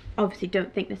obviously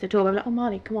don't think this at all. I'm like, oh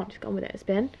Marley, come on, just go on with it, a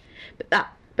spin.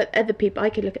 But other people,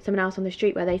 I could look at someone else on the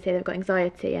street where they say they've got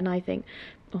anxiety, and I think,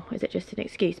 oh, is it just an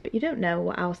excuse? But you don't know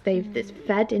what else that's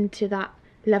fed into that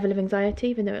level of anxiety,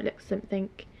 even though it looks something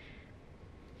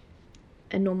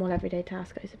a normal everyday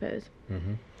task, I suppose.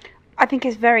 Mm-hmm. I think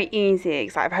it's very easy,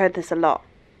 because I've heard this a lot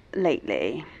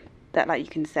lately, that like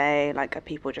you can say, like, are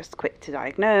people just quick to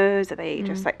diagnose? Are they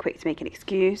just like quick to make an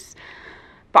excuse?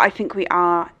 But I think we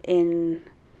are in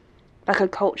like a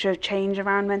culture of change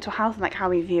around mental health and like how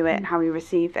we view it and how we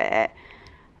receive it.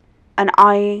 And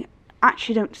I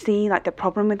actually don't see like the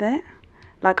problem with it.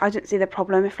 Like I don't see the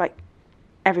problem if like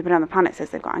everybody on the planet says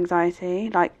they've got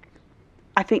anxiety. Like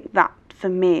I think that for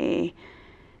me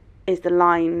is the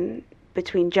line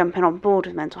between jumping on board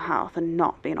with mental health and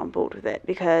not being on board with it,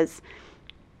 because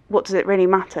what does it really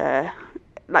matter?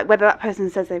 like whether that person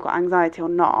says they've got anxiety or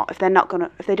not, if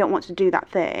they don't want to do that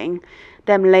thing,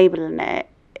 them labeling it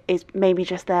is maybe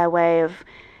just their way of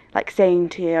like saying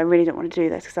to you, I really don't want to do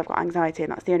this because I've got anxiety,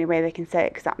 and that's the only way they can say it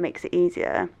because that makes it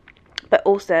easier. But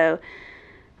also,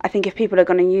 I think if people are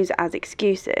going to use it as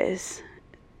excuses,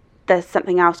 there's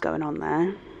something else going on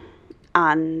there.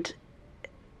 And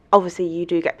obviously you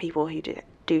do get people who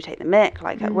do take the mick,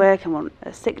 like at work and want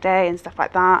a sick day and stuff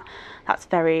like that. That's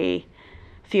very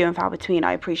few and far between.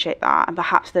 I appreciate that, and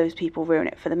perhaps those people ruin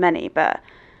it for the many, but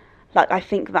like I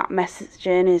think that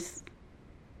messaging is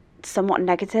somewhat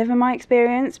negative in my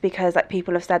experience, because like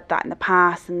people have said that in the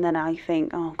past, and then I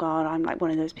think, oh god, I'm like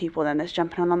one of those people then that's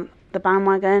jumping on the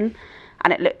bandwagon.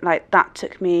 And it looked like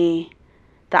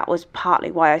that was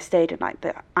partly why I stayed in like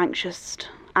the anxious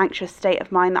state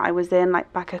of mind that I was in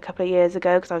like back a couple of years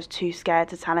ago, because I was too scared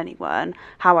to tell anyone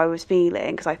how I was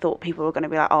feeling, because I thought people were going to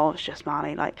be like, oh, it's just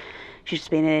Marley, like she's just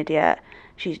being an idiot,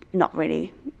 she's not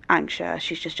really anxious,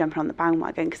 she's just jumping on the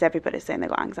bandwagon because everybody's saying they've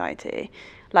got anxiety.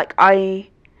 Like I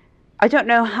don't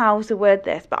know how to word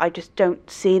this, but I just don't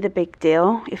see the big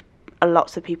deal if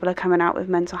lots of people are coming out with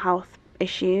mental health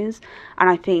issues. And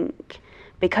I think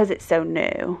because it's so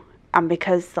new, and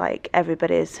because like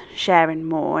everybody's sharing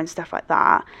more and stuff like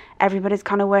that, everybody's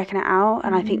kind of working it out.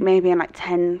 And I think maybe in like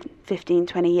 10, 15,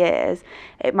 20 years,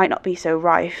 it might not be so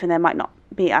rife, and there might not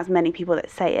be as many people that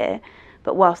say it.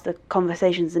 But whilst the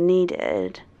conversations are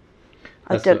needed,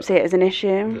 I don't see it as an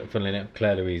issue. Funnily enough,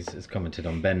 Claire Louise has commented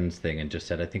on Ben's thing and just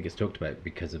said, I think it's talked about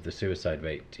because of the suicide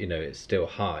rate. You know, it's still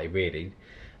high, really.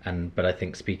 But I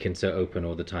think speaking so open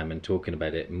all the time and talking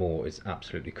about it more is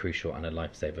absolutely crucial and a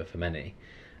lifesaver for many.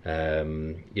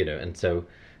 You know, and so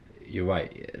you're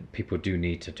right, people do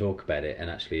need to talk about it. And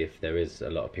actually, if there is a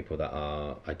lot of people that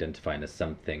are identifying as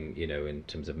something, you know, in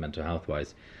terms of mental health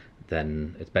wise,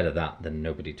 then it's better that than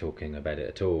nobody talking about it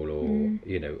at all, or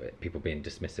you know, people being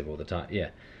dismissive all the time. Yeah,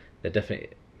 they're definitely,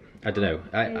 I don't know,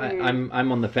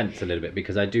 I'm on the fence a little bit,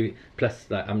 because I do, plus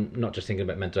like, I'm not just thinking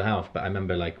about mental health, but I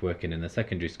remember like working in the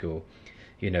secondary school,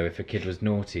 you know, if a kid was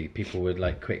naughty, people were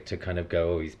like quick to kind of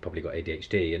go, oh, he's probably got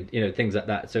ADHD, and you know, things like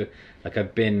that. So like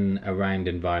I've been around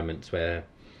environments where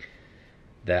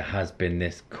there has been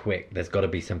this quick, there's got to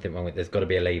be something wrong with, there's got to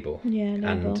be a label. Yeah,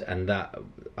 label. And that,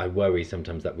 I worry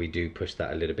sometimes that we do push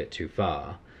that a little bit too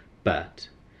far. But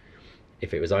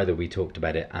if it was either we talked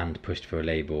about it and pushed for a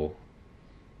label,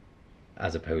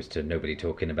 as opposed to nobody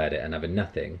talking about it and having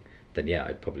nothing, then yeah,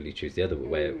 I'd probably choose the other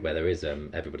way, where there is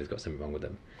everybody's got something wrong with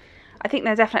them. I think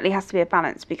there definitely has to be a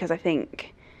balance, because I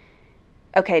think,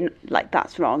 okay, like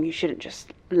that's wrong, you shouldn't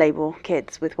just label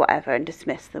kids with whatever and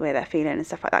dismiss the way they're feeling and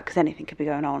stuff like that, because anything could be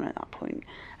going on at that point.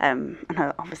 And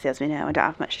obviously, as we know, I don't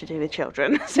have much to do with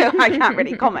children, so I can't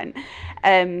really comment.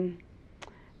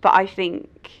 But I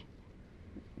think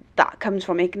that comes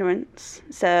from ignorance.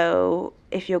 So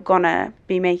if you're gonna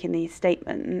be making these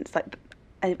statements, like,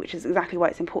 which is exactly why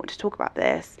it's important to talk about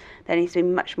this, there needs to be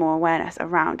much more awareness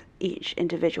around each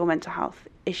individual mental health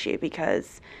issue,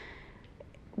 because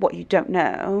what you don't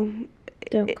know,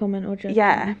 Don't comment or judge.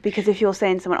 yeah, because if you're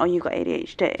saying to someone, oh, you've got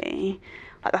ADHD,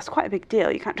 like that's quite a big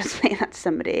deal. You can't just say that to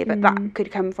somebody, but that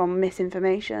could come from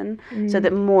misinformation. So the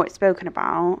more it's spoken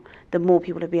about, the more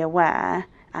people will be aware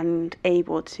and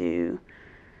able to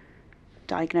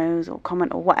diagnose or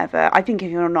comment or whatever. I think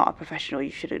if you're not a professional,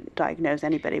 you shouldn't diagnose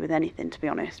anybody with anything, to be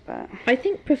honest. But I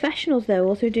think professionals, though,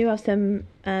 also do have some,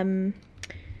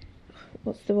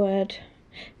 what's the word?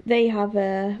 They have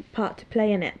a part to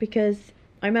play in it, because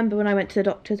I remember when I went to the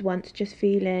doctors once just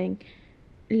feeling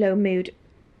low mood.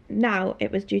 Now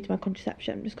it was due to my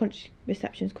contraception, just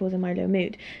contraception's causing my low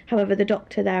mood. However, the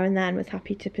doctor there and then was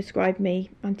happy to prescribe me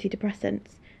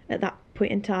antidepressants at that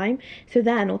point in time. So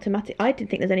then automatically, I didn't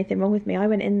think there's anything wrong with me. I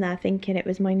went in there thinking it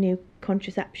was my new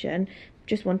contraception,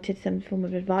 just wanted some form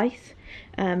of advice.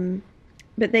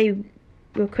 But they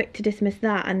were quick to dismiss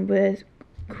that and were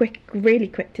really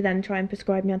quick to then try and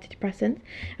prescribe me antidepressants.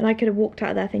 And I could have walked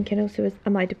out of there thinking,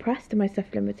 am I depressed? Am I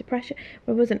suffering with depression?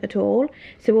 Well, I wasn't at all.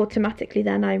 So automatically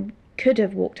then I could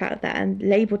have walked out of there and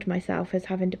labelled myself as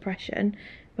having depression,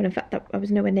 when in fact I was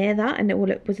nowhere near that, and it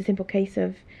was a simple case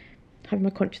of having my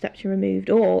contraception removed,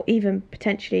 or even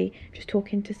potentially just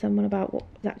talking to someone about what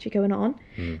was actually going on.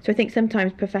 So I think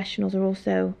sometimes professionals are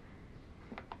also,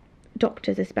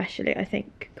 doctors especially, I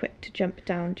think, quick to jump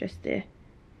down just the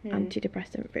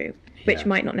antidepressant route, which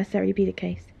might not necessarily be the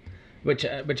case. Which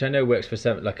I know works for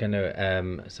some. Like I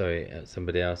know,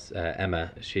 somebody else,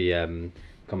 Emma. She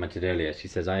commented earlier. She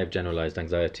says, "I have generalised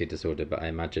anxiety disorder, but I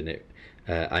imagine it.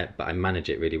 But I manage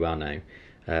it really well now.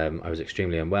 I was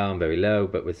extremely unwell and very low,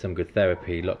 but with some good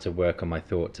therapy, lots of work on my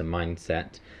thoughts and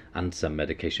mindset, and some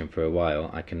medication for a while,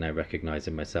 I can now recognise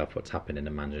in myself what's happening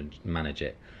and manage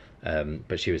it.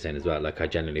 But she was saying as well, like, I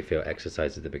generally feel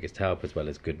exercise is the biggest help, as well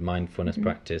as good mindfulness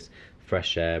practice,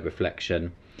 fresh air,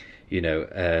 reflection.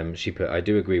 She put, I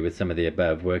do agree with some of the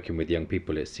above. Working with young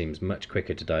people, it seems much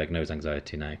quicker to diagnose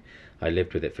anxiety now. I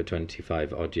lived with it for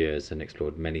 25 odd years and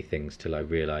explored many things till I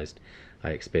realised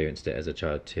I experienced it as a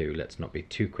child too. Let's not be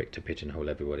too quick to pigeonhole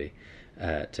everybody,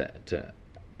 to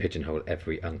pigeonhole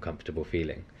every uncomfortable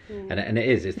feeling. And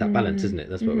it's that balance, isn't it?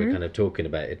 That's what we're kind of talking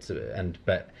about.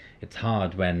 But it's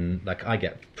hard when, like, I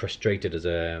get frustrated as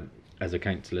a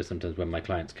counsellor sometimes when my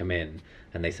clients come in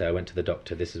and they say, I went to the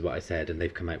doctor, this is what I said, and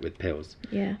they've come out with pills.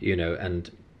 Yeah.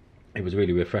 And it was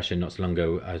really refreshing. Not so long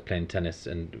ago, I was playing tennis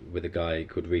and with a guy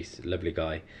called Reese, a lovely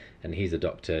guy, and he's a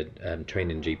doctor,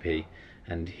 training GP,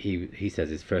 and he says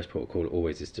his first port of call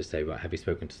always is to say, right, have you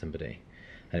spoken to somebody?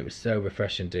 And it was so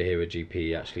refreshing to hear a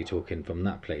GP actually talking from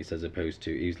that place, as opposed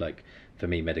to, he's like, for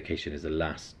me, medication is a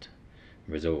last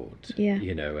resort. Yeah.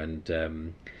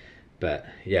 But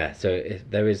yeah, so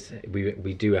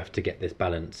we do have to get this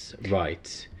balance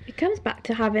right. It comes back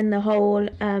to having the whole,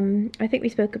 I think we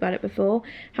spoke about it before,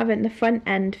 having the front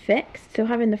end fixed. So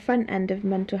having the front end of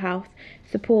mental health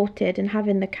supported and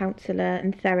having the counsellor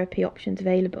and therapy options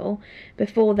available.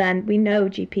 Before then, we know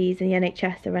GPs and the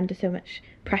NHS are under so much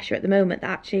pressure at the moment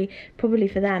that actually probably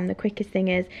for them the quickest thing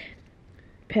is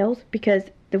pills, because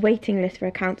the waiting list for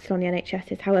a counsellor on the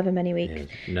NHS is however many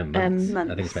weeks. Yeah, no, months.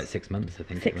 Months. I think it's about 6 months.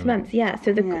 6 months, yeah.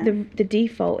 So the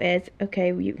default is,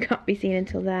 okay, well, you can't be seen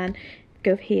until then,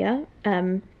 go here.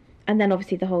 And then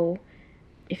obviously the whole,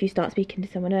 if you start speaking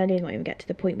to someone early and not even get to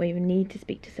the point where you need to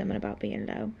speak to someone about being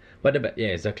low. Yeah,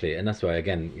 exactly. And that's why,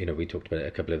 again, we talked about it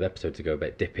a couple of episodes ago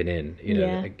about dipping in.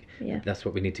 That's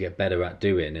what we need to get better at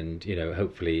doing. And,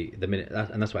 hopefully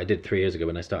and that's what I did 3 years ago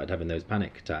when I started having those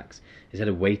panic attacks. Instead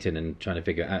of waiting and trying to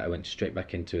figure it out, I went straight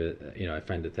back into, I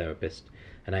found a therapist,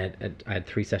 and I had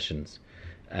 3 sessions,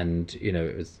 and,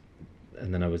 it was,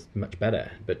 and then I was much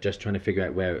better, but just trying to figure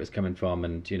out where it was coming from,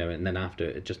 and and then after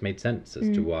it just made sense as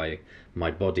to why my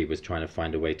body was trying to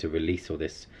find a way to release all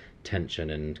this tension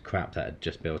and crap that had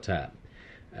just built up.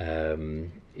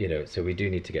 So we do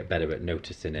need to get better at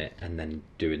noticing it and then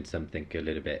doing something a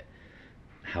little bit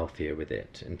healthier with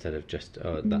it, instead of just,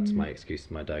 that's my excuse,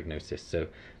 my diagnosis. So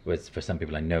whereas for some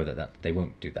people I know that they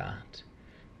won't do that,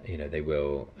 they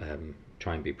will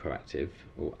try and be proactive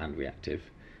and reactive,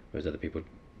 whereas other people,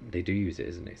 they do use it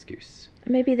as an excuse.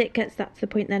 Maybe that's the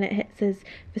point then it hits us.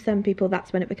 For some people,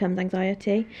 that's when it becomes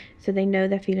anxiety. So they know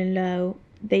they're feeling low.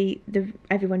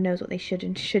 Everyone knows what they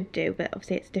should do, but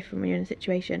obviously it's different when you're in a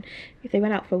situation. If they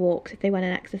went out for walks, if they went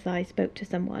and exercised, spoke to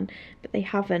someone, but they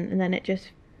haven't, and then it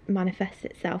just manifests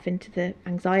itself into the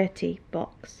anxiety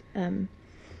box.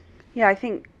 Yeah, I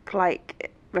think,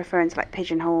 like, referring to, like,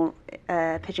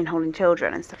 pigeonholing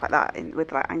children and stuff like that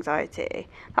with, like, anxiety,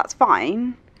 that's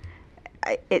fine.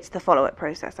 It's the follow-up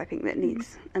process, I think, that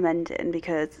needs amending,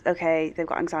 because, okay, they've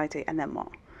got anxiety, and then what?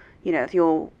 If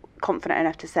you're confident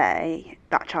enough to say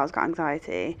that child's got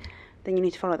anxiety, then you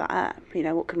need to follow that up.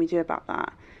 What can we do about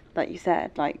that? Like you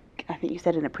said, like, I think you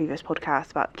said in a previous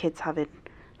podcast about kids having,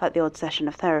 like, the odd session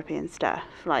of therapy and stuff.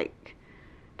 Like,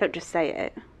 don't just say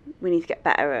it. We need to get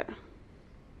better at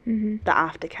the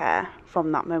aftercare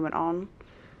from that moment on.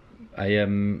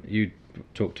 You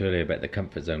talked earlier about the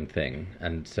comfort zone thing,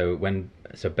 and so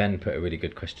Ben put a really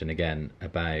good question again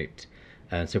about,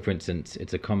 so for instance,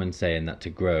 it's a common saying that to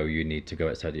grow you need to go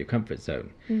outside of your comfort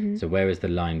zone. So where is the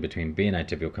line between being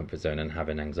out of your comfort zone and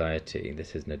having anxiety?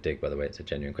 This isn't a dig, by the way, it's a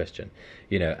genuine question.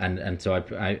 And so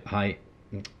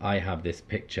I have this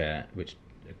picture which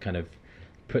kind of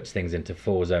puts things into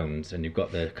 4 zones, and you've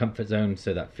got the comfort zone,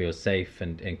 so that feels safe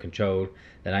and in control.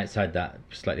 Then outside that,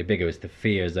 slightly bigger, is the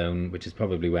fear zone, which is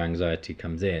probably where anxiety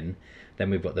comes in. Then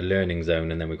we've got the learning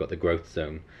zone, and then we've got the growth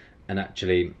zone. And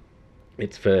actually,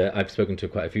 I've spoken to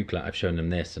quite a few clients, I've shown them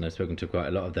this, and I've spoken to quite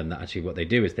a lot of them, that actually what they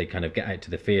do is they kind of get out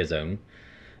to the fear zone,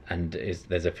 and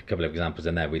there's a couple of examples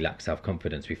in there. We lack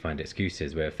self-confidence, we find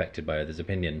excuses, we're affected by others'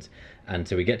 opinions, and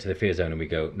so we get to the fear zone and we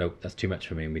go, no, that's too much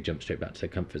for me, and we jump straight back to the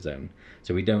comfort zone.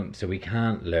 So we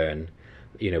can't learn,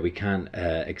 we can't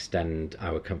extend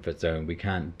our comfort zone, we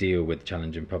can't deal with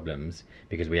challenging problems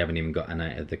because we haven't even gotten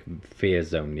out of the fear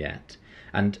zone yet.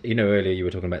 And earlier you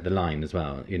were talking about the line as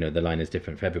well. The line is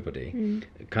different for everybody.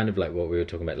 Kind of like what we were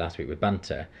talking about last week with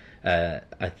banter.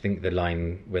 I think the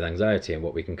line with anxiety and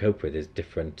what we can cope with is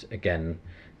different again,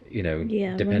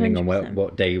 depending 100%. on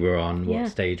what day we're on, what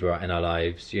stage we're at in our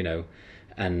lives,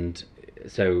 and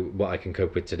so what I can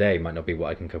cope with today might not be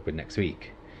what I can cope with next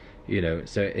week. you know.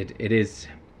 So it is.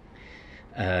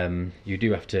 You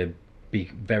do have to be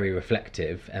very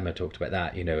reflective. Emma talked about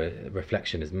that. You know,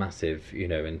 reflection is massive. You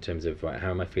know, in terms of right,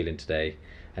 how am I feeling today,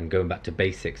 and going back to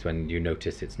basics when you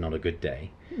notice it's not a good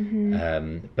day.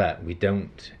 But we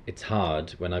don't. It's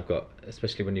hard when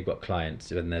especially when you've got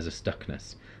clients, when there's a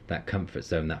stuckness, that comfort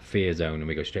zone, that fear zone, and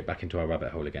we go straight back into our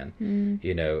rabbit hole again.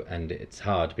 You know, and it's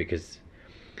hard because,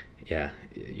 yeah,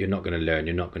 you're not going to learn,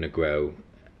 you're not going to grow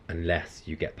unless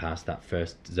you get past that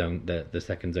first zone, the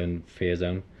second zone, fear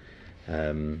zone.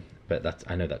 But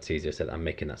I know that's easier said. I'm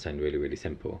making that sound really, really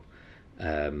simple.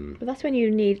 But that's when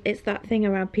you need, it's that thing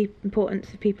around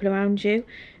importance of people around you,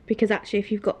 because actually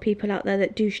if you've got people out there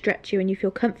that do stretch you and you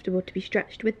feel comfortable to be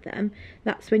stretched with them,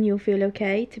 that's when you'll feel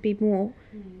okay to be more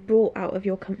brought out of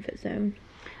your comfort zone.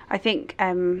 I think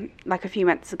like a few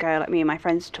months ago, like me and my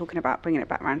friends were talking about bringing it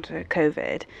back around to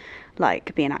COVID,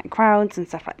 like being out in crowds and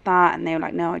stuff like that, and they were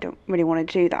like, no, I don't really want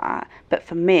to do that. But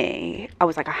for me, I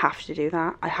was like, I have to do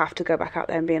that. I have to go back out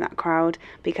there and be in that crowd,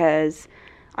 because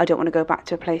I don't want to go back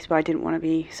to a place where I didn't want to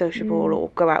be sociable or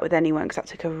go out with anyone, because that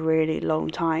took a really long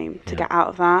time to get out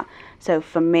of that. So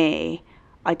for me,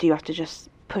 I do have to just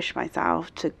push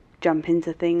myself to jump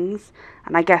into things,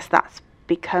 and I guess that's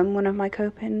become one of my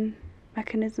coping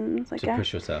mechanisms, I guess.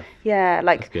 Push yourself. Yeah, That's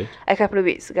like good. a couple of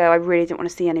weeks ago, I really didn't want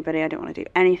to see anybody. I didn't want to do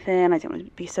anything. I didn't want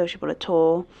to be sociable at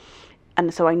all.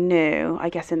 And so I knew, I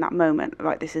guess in that moment,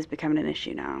 right, this is becoming an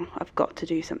issue now. I've got to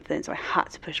do something. So I had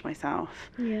to push myself.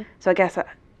 Yeah. So I guess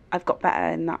I've got better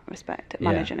in that respect at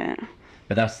managing it.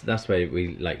 But that's where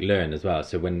we like learn as well.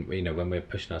 So when we're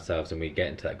pushing ourselves and we get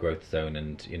into that growth zone,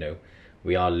 and you know,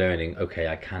 we are learning, okay,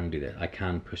 I can do this. I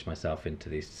can push myself into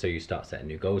these. So you start setting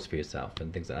new goals for yourself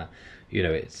and things like that. You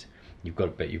know, you've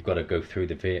got to go through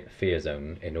the fear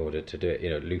zone in order to do it. You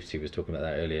know, Lucy was talking about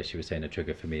that earlier. She was saying a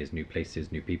trigger for me is new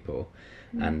places, new people.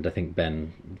 And I think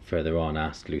Ben further on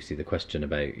asked Lucy the question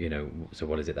about, you know, so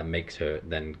what is it that makes her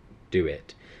then do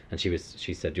it? And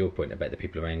she said your point about the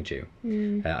people around you.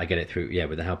 I get it through,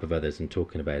 with the help of others and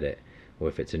talking about it. Or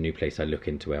if it's a new place, I look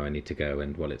into where I need to go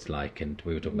and what it's like. And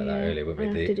we were talking about that earlier, weren't we? I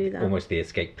have to do that. Almost the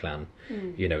escape plan.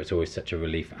 You know, it's always such a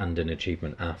relief and an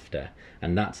achievement after.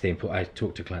 And that's the important. I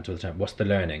talk to clients all the time. What's the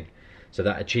learning? So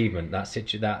that achievement,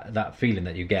 that feeling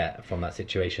that you get from that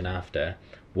situation after,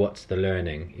 what's the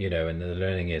learning? You know, and the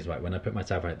learning is, right, when I put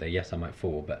myself out there, yes, I might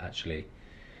fall, but actually,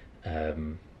 it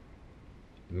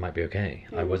might be okay.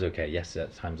 I was okay. Yes,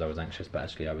 at times I was anxious, but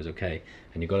actually I was okay.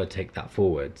 And you've got to take that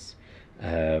forwards.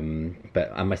 And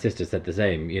my sister said the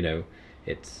same. You know,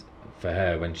 it's for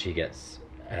her when she gets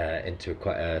into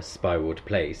quite a spiraled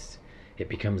place, it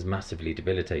becomes massively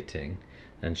debilitating.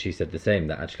 And she said the same,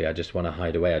 that actually I just want to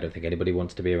hide away. I don't think anybody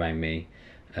wants to be around me,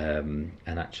 and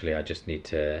actually I just need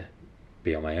to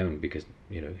be on my own, because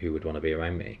you know, who would want to be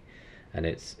around me? And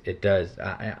it does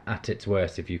at its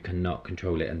worst, if you cannot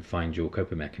control it and find your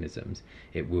coping mechanisms,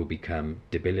 it will become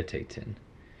debilitating,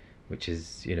 which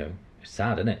is, you know,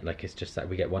 sad, isn't it? Like, it's just that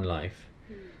we get one life.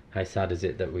 How sad is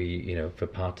it that we, you know, for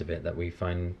part of it, that we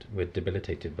find we're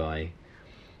debilitated by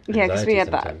Yeah, because we had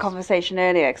sometimes. that conversation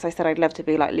earlier, because I said I'd love to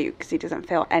be like Luke, because he doesn't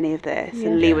feel any of this. Yeah.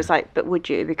 And Lee Yeah. was like, but would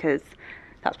you? Because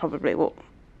that's probably what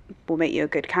will make you a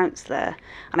good counsellor.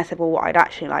 And I said, well, what I'd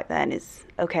actually like then is,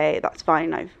 okay, that's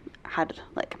fine, I've had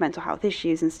like mental health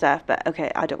issues and stuff, but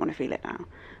okay, I don't want to feel it now.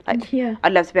 Like, Yeah.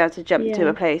 I'd love to be able to jump to Yeah.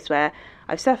 a place where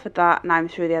I've suffered that and I'm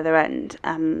through the other end.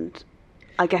 And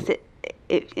I guess it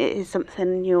is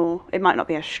something it might not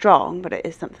be as strong, but it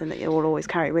is something that you'll always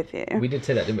carry with you. We did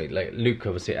say that, didn't we? Like Luke,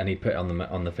 obviously, and he put it on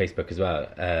the Facebook as well.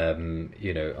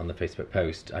 You know, on the Facebook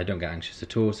post, I don't get anxious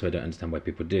at all, so I don't understand why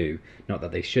people do. Not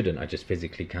that they shouldn't. I just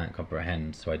physically can't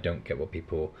comprehend, so I don't get what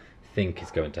people think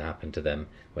is going to happen to them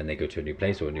when they go to a new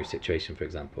place or a new situation, for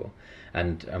example.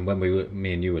 And when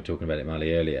me and you were talking about it,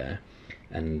 Marley, earlier,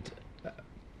 and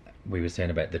we were saying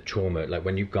about the trauma, like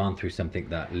when you've gone through something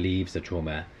that leaves a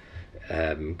trauma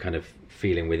kind of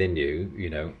feeling within you, you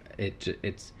know,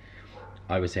 it's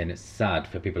I was saying it's sad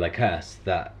for people like us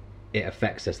that it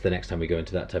affects us the next time we go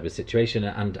into that type of situation,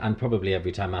 and probably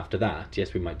every time after that.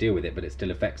 Yes, we might deal with it, but it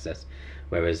still affects us.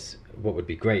 Whereas what would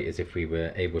be great is if we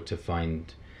were able to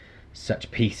find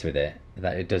such peace with it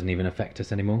that it doesn't even affect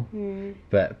us anymore.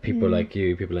 But people like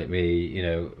you, people like me, you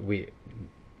know,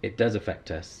 it does affect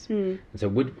us. And so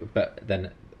but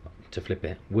then to flip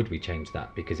it, would we change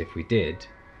that? Because if we did,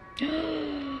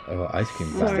 ice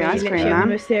cream ban. Sorry, the ice cream literally ban. the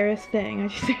most serious thing. I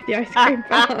just said the ice cream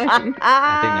ban. I think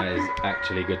that is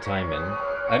actually good timing.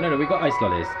 Oh no, we got ice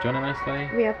lollies. Do you want an ice lolly?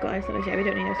 We have got ice lollies, yeah, we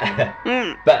don't need ice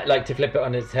cream. But like, to flip it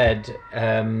on its head,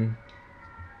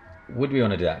 would we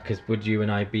want to do that? Because would you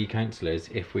and I be counsellors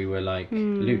if we were like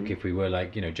Luke? If we were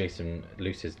like, Jason,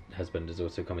 Luce's husband, has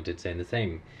also commented saying the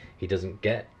same. He doesn't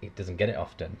get it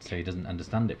often, so he doesn't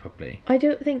understand it properly. I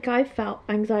don't think I've felt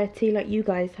anxiety like you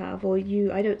guys have, I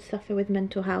don't suffer with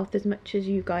mental health as much as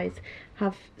you guys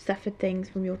have suffered things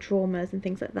from your traumas and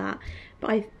things like that. But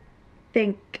I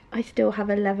think I still have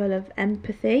a level of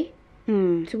empathy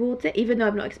towards it, even though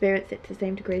I've not experienced it to the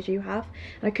same degree as you have.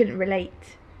 And I couldn't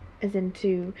relate, as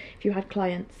into if you had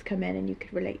clients come in and you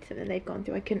could relate to something they've gone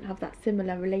through. I couldn't have that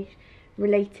similar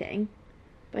relating,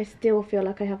 but I still feel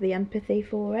like I have the empathy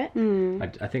for it.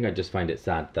 I think I just find it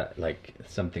sad that like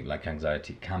something like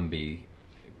anxiety can be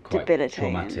quite Debilitating.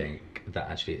 traumatic, that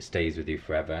actually it stays with you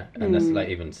forever. And that's like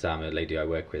even Sam, a lady I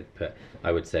work with, but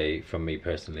I would say from me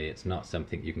personally, it's not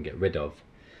something you can get rid of,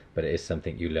 but it is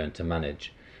something you learn to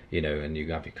manage. And you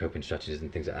have your coping strategies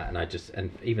and things like that. And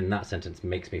even that sentence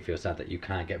makes me feel sad that you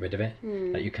can't get rid of it.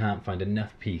 That you can't find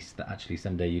enough peace that actually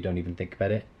someday you don't even think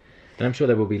about it. And I'm sure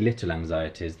there will be little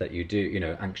anxieties that you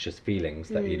do, anxious feelings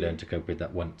that you learn to cope with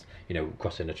that once,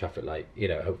 crossing a traffic light,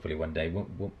 hopefully one day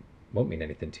won't mean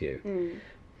anything to you.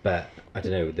 But I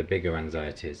don't know, the bigger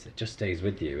anxieties, it just stays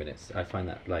with you. And I find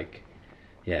that like,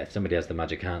 yeah, if somebody has the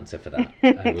magic answer for that,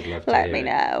 I would love to Let hear me it.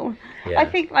 know. Yeah. I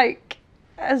think like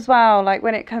as well, like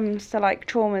when it comes to like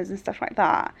traumas and stuff like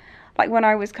that, like when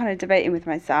I was kind of debating with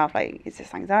myself, like, is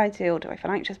this anxiety or do I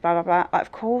feel anxious, blah blah blah, like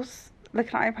of course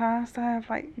looking at my past I have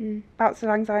like bouts of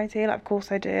anxiety, like of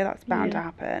course I do, that's bound to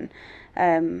happen.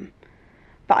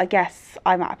 But I guess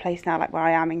I'm at a place now like where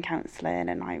I am in counselling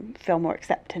and I feel more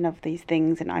accepting of these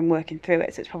things and I'm working through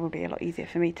it, so it's probably a lot easier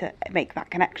for me to make that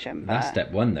connection. That's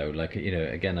step one though, like,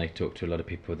 again, I talk to a lot of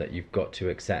people that you've got to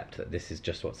accept that this is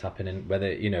just what's happening,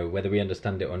 whether we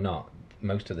understand it or not.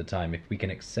 Most of the time, if we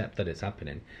can accept that it's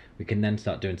happening, we can then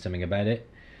start doing something about it.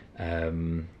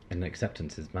 And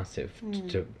acceptance is massive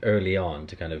to early on,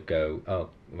 to kind of go, oh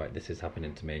right, this is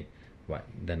happening to me, right,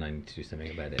 then I need to do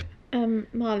something about it.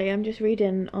 Marley, I'm just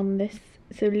reading on this.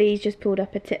 So Lee's just pulled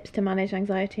up a tips to manage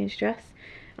anxiety and stress,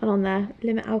 and on there,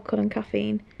 limit alcohol and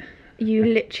caffeine. You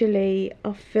literally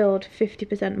are filled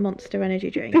 50% Monster energy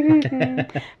drink.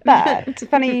 But it's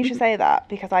funny you should say that,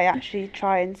 because I actually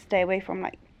try and stay away from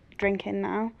like drinking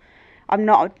now. I'm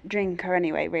not a drinker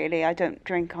anyway, really. I don't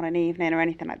drink on an evening or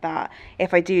anything like that.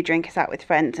 If I do drink, it's out with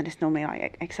friends and it's normally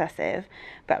like excessive.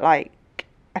 But like,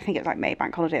 I think it was like May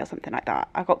Bank holiday or something like that.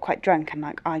 I got quite drunk and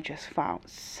like I just felt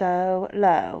so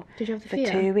low. Did you have the for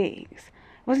fear? 2 weeks?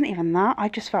 It wasn't even that. I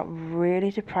just felt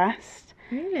really depressed.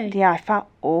 Really? Yeah, I felt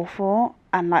awful,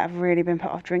 and like I've really been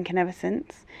put off drinking ever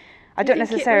since. I don't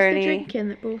think necessarily. It was the drinking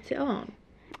that brought it on.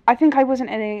 I think I wasn't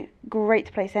in a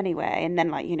great place anyway, and then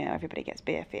like everybody gets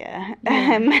beer fear,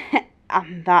 and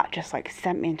that just like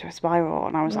sent me into a spiral.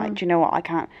 And I was like, do you know what? I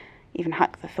can't even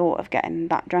hack the thought of getting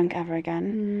that drunk ever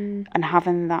again, and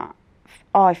having that.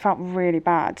 Oh, I felt really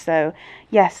bad. So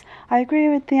yes, I agree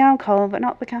with the alcohol, but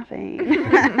not the caffeine.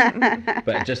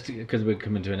 But just because we're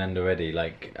coming to an end already,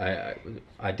 like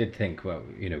I did think, well,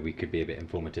 we could be a bit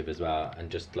informative as well, and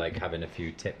just like having a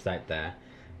few tips out there.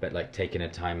 But like taking a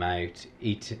time out,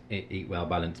 eat well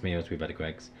balanced meals. We've had a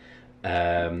Greg's,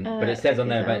 but it says on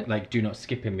there about like do not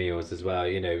skipping meals as well.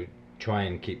 Try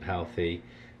and keep healthy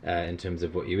in terms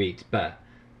of what you eat, but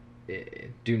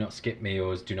do not skip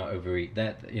meals. Do not overeat.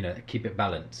 That keep it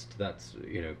balanced. That's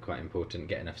quite important.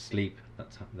 Get enough sleep.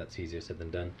 That's easier said than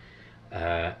done.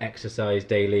 Exercise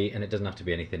daily, and it doesn't have to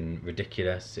be anything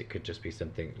ridiculous. It could just be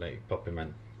something like popping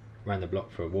around the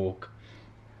block for a walk.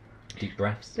 Deep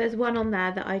breaths. There's one on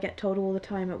there that I get told all the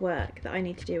time at work that I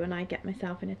need to do when I get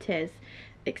myself in a tiz,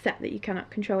 except that you cannot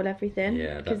control everything.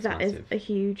 Yeah, because that massive. is a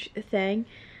huge thing.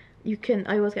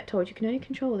 I always get told you can only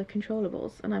control the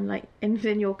controllables, and I'm like, in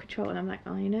your control, and I'm like,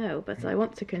 I know, but I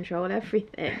want to control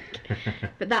everything.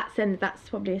 But that's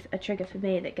probably a trigger for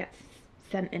me that gets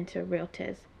sent into a real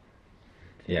tiz.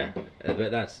 Yeah, but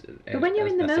that's. But when you're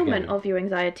in the that's moment again, of your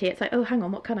anxiety, it's like, oh, hang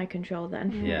on, what can I control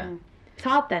then? Yeah. It's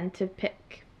hard then to pick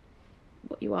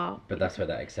what you are. But that's where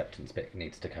that acceptance bit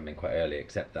needs to come in quite early.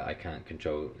 Accept that I can't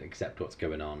control, accept what's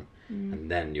going on,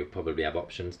 and then you'll probably have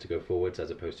options to go forwards as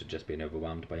opposed to just being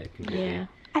overwhelmed by it completely. Yeah.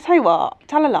 I tell you what,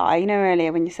 tell a lie.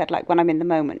 Earlier when you said like when I'm in the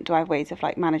moment, do I have ways of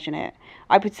like managing it?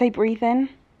 I would say breathing.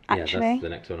 Yeah, Actually, that's the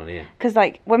next one on here. because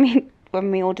like when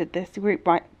we all did this group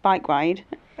bike ride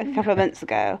a couple of months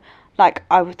ago, like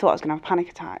I thought I was gonna have a panic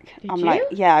attack. Did I'm you? like,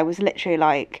 yeah, I was literally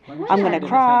like, When was I'm that? gonna When was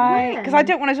cry that? because I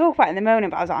don't want to talk about it in the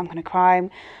moment, but I was like, I'm gonna cry.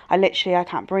 I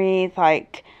can't breathe,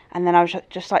 like, and then I was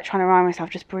just like trying to remind myself,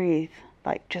 just breathe,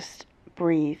 like just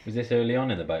breathe, Was this early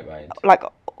on in the bike ride? like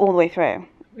all the way through.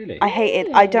 Really? I hate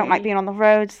it. I don't like Really? being on the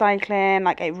road cycling.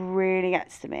 Like, it really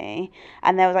gets to me.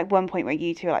 And there was like one point where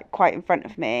you two were like quite in front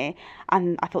of me,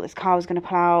 and I thought this car was going to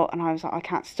pull out, and I was like, I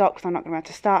can't stop because I'm not going to be able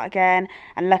to start again.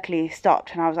 And luckily he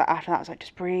stopped, and I was like, after that, I was like,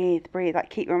 just breathe. Like,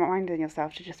 keep reminding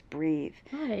yourself to just breathe.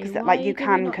 Why? Because Why like you do we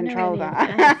can not know control any of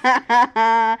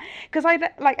that. Because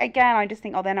I just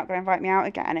think, oh, they're not going to invite me out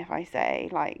again if I say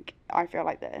like I feel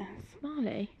like this.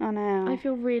 Marley, I know. I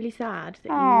feel really sad that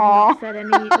you've Aw. not said any.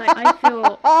 Like, I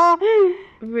feel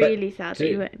really sad that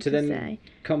you weren't to to then say.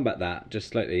 combat that just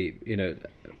slightly,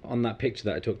 on that picture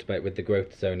that I talked about with the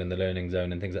growth zone and the learning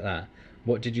zone and things like that,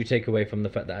 what did you take away from the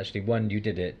fact that actually, 1, you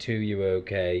did it, 2, you were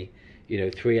okay,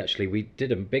 3, actually we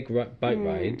did a big bike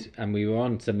ride and we were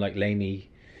on some like laney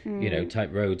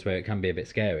type roads where it can be a bit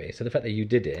scary. So the fact that you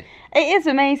did it, It is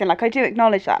amazing. Like, I do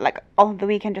acknowledge that. Like, on the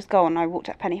weekend just gone, I walked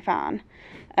at Penny Fan,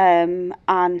 and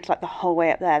like the whole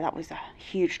way up there, that was a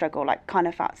huge struggle. Like, kind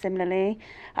of felt similarly,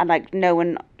 and like no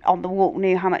one on the walk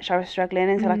knew how much I was struggling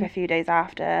until like a few days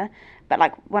after. But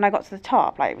like when I got to the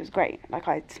top, like it was great. Like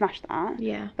I smashed that.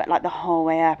 Yeah. But like the whole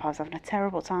way up, I was having a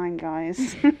terrible time,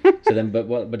 guys. so then, but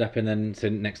what would happen then? So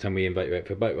next time we invite you out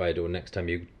for a bike ride, or next time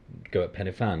you go at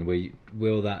Penifan,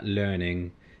 will that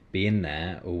learning be in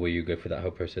there, or will you go through that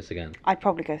whole process again? I'd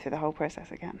probably go through the whole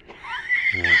process again.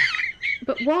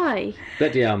 But why?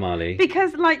 Bloody hell, Marley.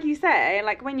 Because, like you say,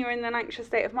 like when you're in an anxious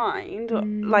state of mind,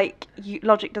 like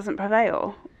logic doesn't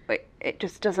prevail. It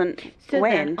just doesn't So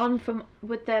win. then,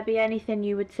 would there be anything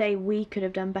you would say we could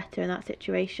have done better in that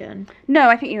situation? No,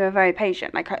 I think you were very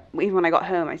patient. Like even when I got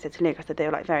home, I said to Luke, I said they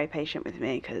were like very patient with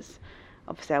me because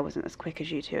obviously I wasn't as quick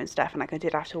as you two and stuff, and like I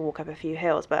did have to walk up a few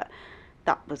hills, but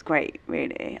that was great,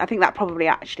 really. I think that probably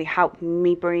actually helped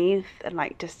me breathe and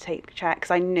like just take check,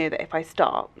 because I knew that if I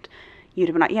stopped, you'd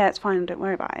have been like, yeah, it's fine, don't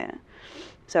worry about it.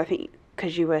 So I think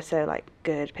because you were so like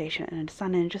good, patient, and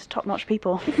understanding, just top-notch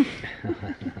people.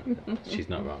 She's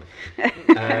not wrong.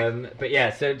 But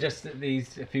yeah, so just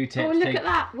these a few tips. Oh, look at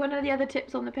that! One of the other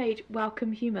tips on the page: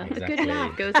 welcome humour. Exactly. A good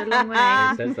laugh goes a long way.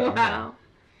 It says that on Wow.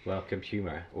 Welcome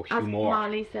humour or As humour.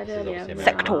 Marley said This is earlier, obviously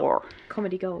Sector.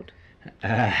 comedy gold.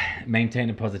 Maintain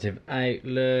a positive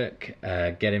outlook,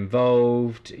 get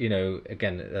involved.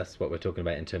 Again, that's what we're talking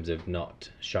about in terms of not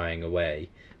shying away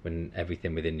when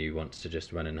everything within you wants to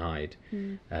just run and hide.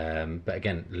 But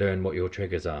again, learn what your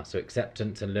triggers are. So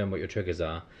acceptance and learn what your triggers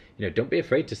are. Don't be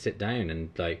afraid to sit down and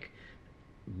like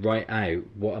write out,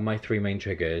 what are my 3 main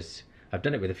triggers. I've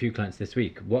done it with a few clients this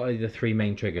week. What are the 3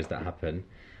 main triggers that happen?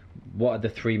 What are the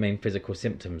 3 main physical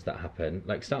symptoms that happen?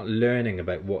 Like, start learning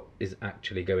about what is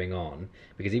actually going on,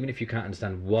 because even if you can't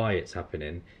understand why it's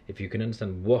happening, if you can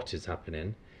understand what is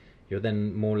happening, you're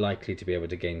then more likely to be able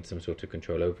to gain some sort of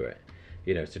control over it.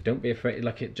 So don't be afraid,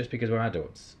 just because we're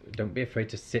adults, don't be afraid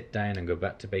to sit down and go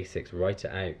back to basics, write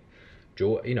it out.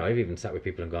 Draw, I've even sat with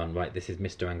people and gone, right, this is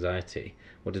Mr. Anxiety.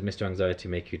 What does Mr. Anxiety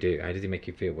make you do? How does he make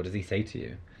you feel? What does he say to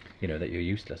you? That you're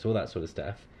useless, all that sort of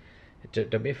stuff.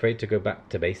 Don't be afraid to go back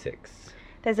to basics.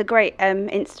 There's a great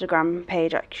Instagram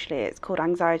page, actually. It's called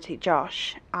Anxiety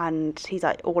Josh, and he's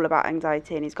like all about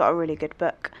anxiety, and he's got a really good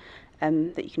book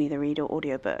that you can either read or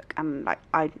audiobook. And like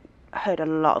I heard a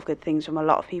lot of good things from a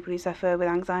lot of people who suffer with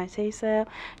anxiety, so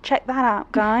check that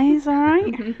out, guys. All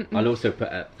right. I'll also put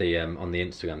up the on the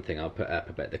Instagram thing. I'll put up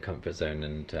about the comfort zone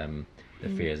and the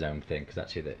fear zone thing, because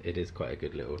actually it is quite a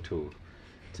good little tool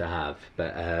to have.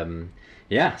 But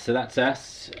yeah, so that's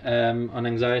us on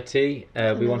anxiety.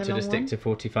 We wanted to stick to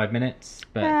 45 minutes,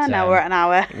 but Now we're at an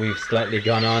hour. we've slightly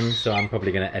gone on, so I'm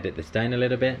probably going to edit this down a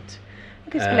little bit.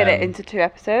 You could split it into 2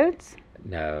 episodes.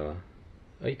 No,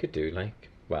 you could do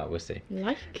well, we'll see.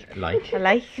 Like. Like.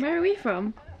 Where are we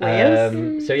from?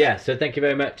 So thank you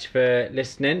very much for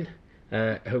listening.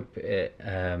 Hope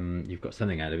you've got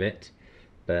something out of it.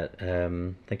 But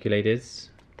thank you, ladies.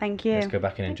 Thank you. Let's go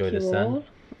back and enjoy the you sun.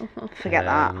 all. Forget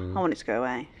that. I want it to go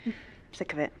away.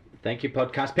 Sick of it. Thank you,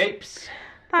 podcast peeps.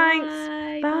 Thanks.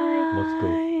 Bye.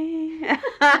 Bye. Let's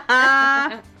go.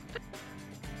 Bye.